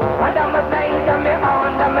expose. And I'm a thing to me, and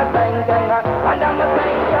I'm a thing, and I'm a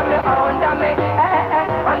thing to me, and I'm a,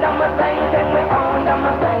 and I'm a thing to me, and I'm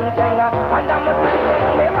a thing, and I'm a thing to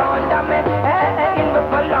me, and I'm a, in the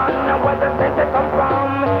salon, where the sense come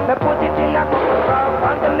from. Me put it in a cup,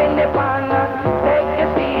 and the mini pan. Take the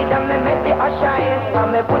seed and me make it a shine, and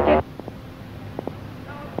me put it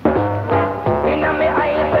in my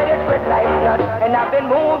eyes where it spread like blood. And I've been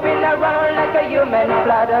moving around like a human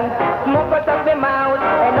blood. And smoke out of my mouth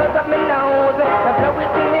and out of my nose. The blow is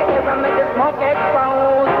in the air and make the smoke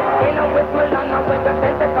exposed. In a whistle and where the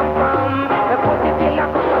scent come from. Me put it in a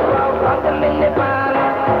cup of the minivan.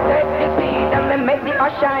 Take the seed and me make it a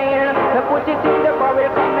shine. Me put it in the barrel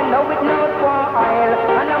cause me know it knows for oil.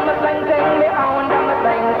 And I'm a slang me on, I'm a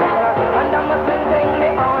slang. And I'm a slang me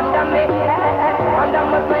on, I'm a, and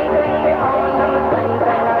I'm a slang me on.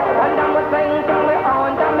 And I'm a thing to me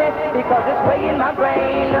on to me because it's way in my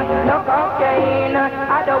brain, no cocaine.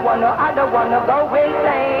 I don't wanna go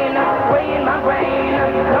insane. Way in my brain,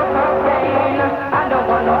 no cocaine. I don't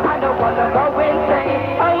wanna go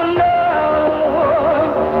insane. Oh no,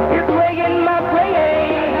 it's way in my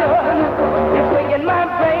brain. It's way in my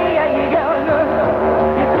brain.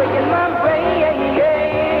 It's way in my brain.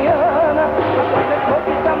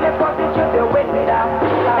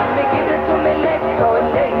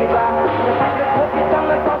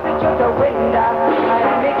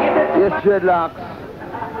 Yes, dreadlocks.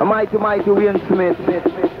 A mighty Wayne Smith.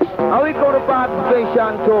 And we go to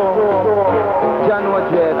participation to John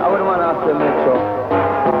Dread. I would want to ask the metro.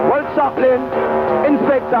 Well, Chaplin,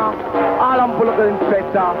 Inspector, all I'm full of the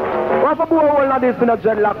Inspector. What for boy all of this in a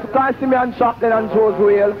dreadlock? So I see me and Chaplin and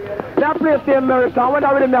JOSEY. They play the American, when I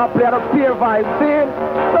really play the peer vibe, see?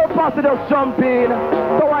 So fast just jump in.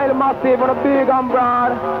 So while massive on a big and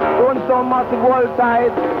broad, doing some massive wall size,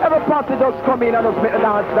 every party just come in and just make the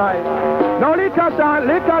dance nice. Now liquor shot,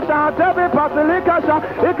 every party liquor shot, every party liquor shot,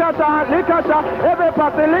 every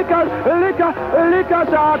party liquor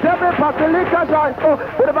shot. Oh,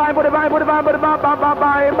 put the vibe,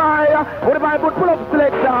 pull up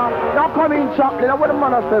Selector. Now come in Chaplin, what the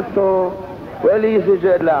man says so. Well, easy,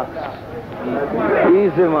 dreadlocks.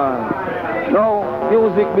 Easy, man. No,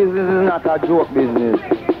 music business is not a joke business.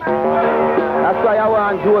 That's why I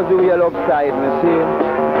want JOSEY wheel upside, me see.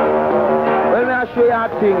 Well, me I show you a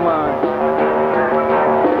thing, man.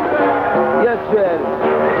 Yes, Fred.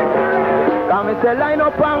 Come and say, line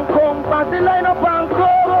up and come, pass it, line up and come.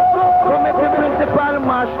 Come make the principal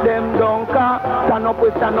mash them down,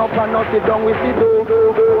 stand up and not sit down, we sit down.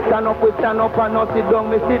 Stand up and not sit down,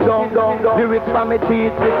 we sit down. Lyrics for me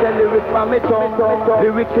teeth, me tell lyrics for me tongue.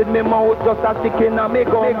 Lyrics in me mouth, just a sticking on me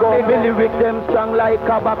gum. Me lyrics them strong like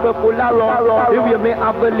a buckle full of rum. The way me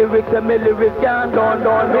have the lyrics, and me lyrics can't done.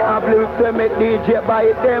 Me have lyrics to make DJ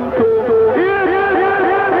buy them too.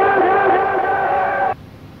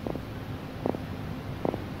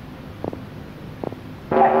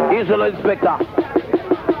 Diesel Inspector.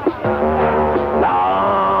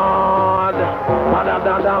 Lord,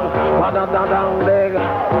 padadadang, padadadang ding,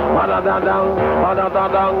 padadadang,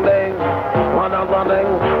 padadadang ding, padadadang.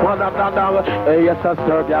 Yes,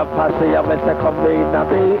 Stur Gav, passy, I miss a combine,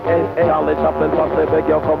 nothing. Charlie Chaplin, passy, beg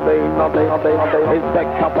your combine, nothing.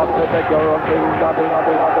 Inspector, passy, beg your combine, nothing.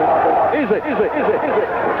 Easy.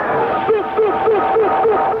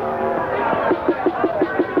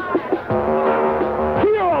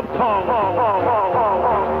 Tear up town.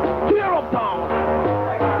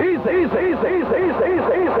 Easy.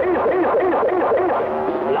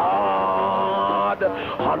 Lord,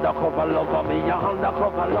 on the undercover lover, me a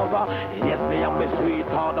undercover lover. Yes, me and me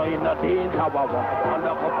sweetheart in the danger.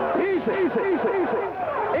 Undercover. Easy, easy, easy, easy.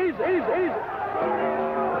 Easy, easy, easy.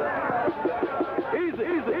 Easy,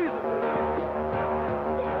 easy, easy.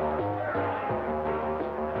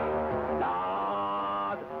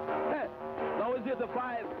 Lord. Hey, now it's 8 to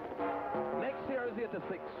 5. Next year is 8 to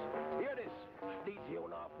 6. Hear this.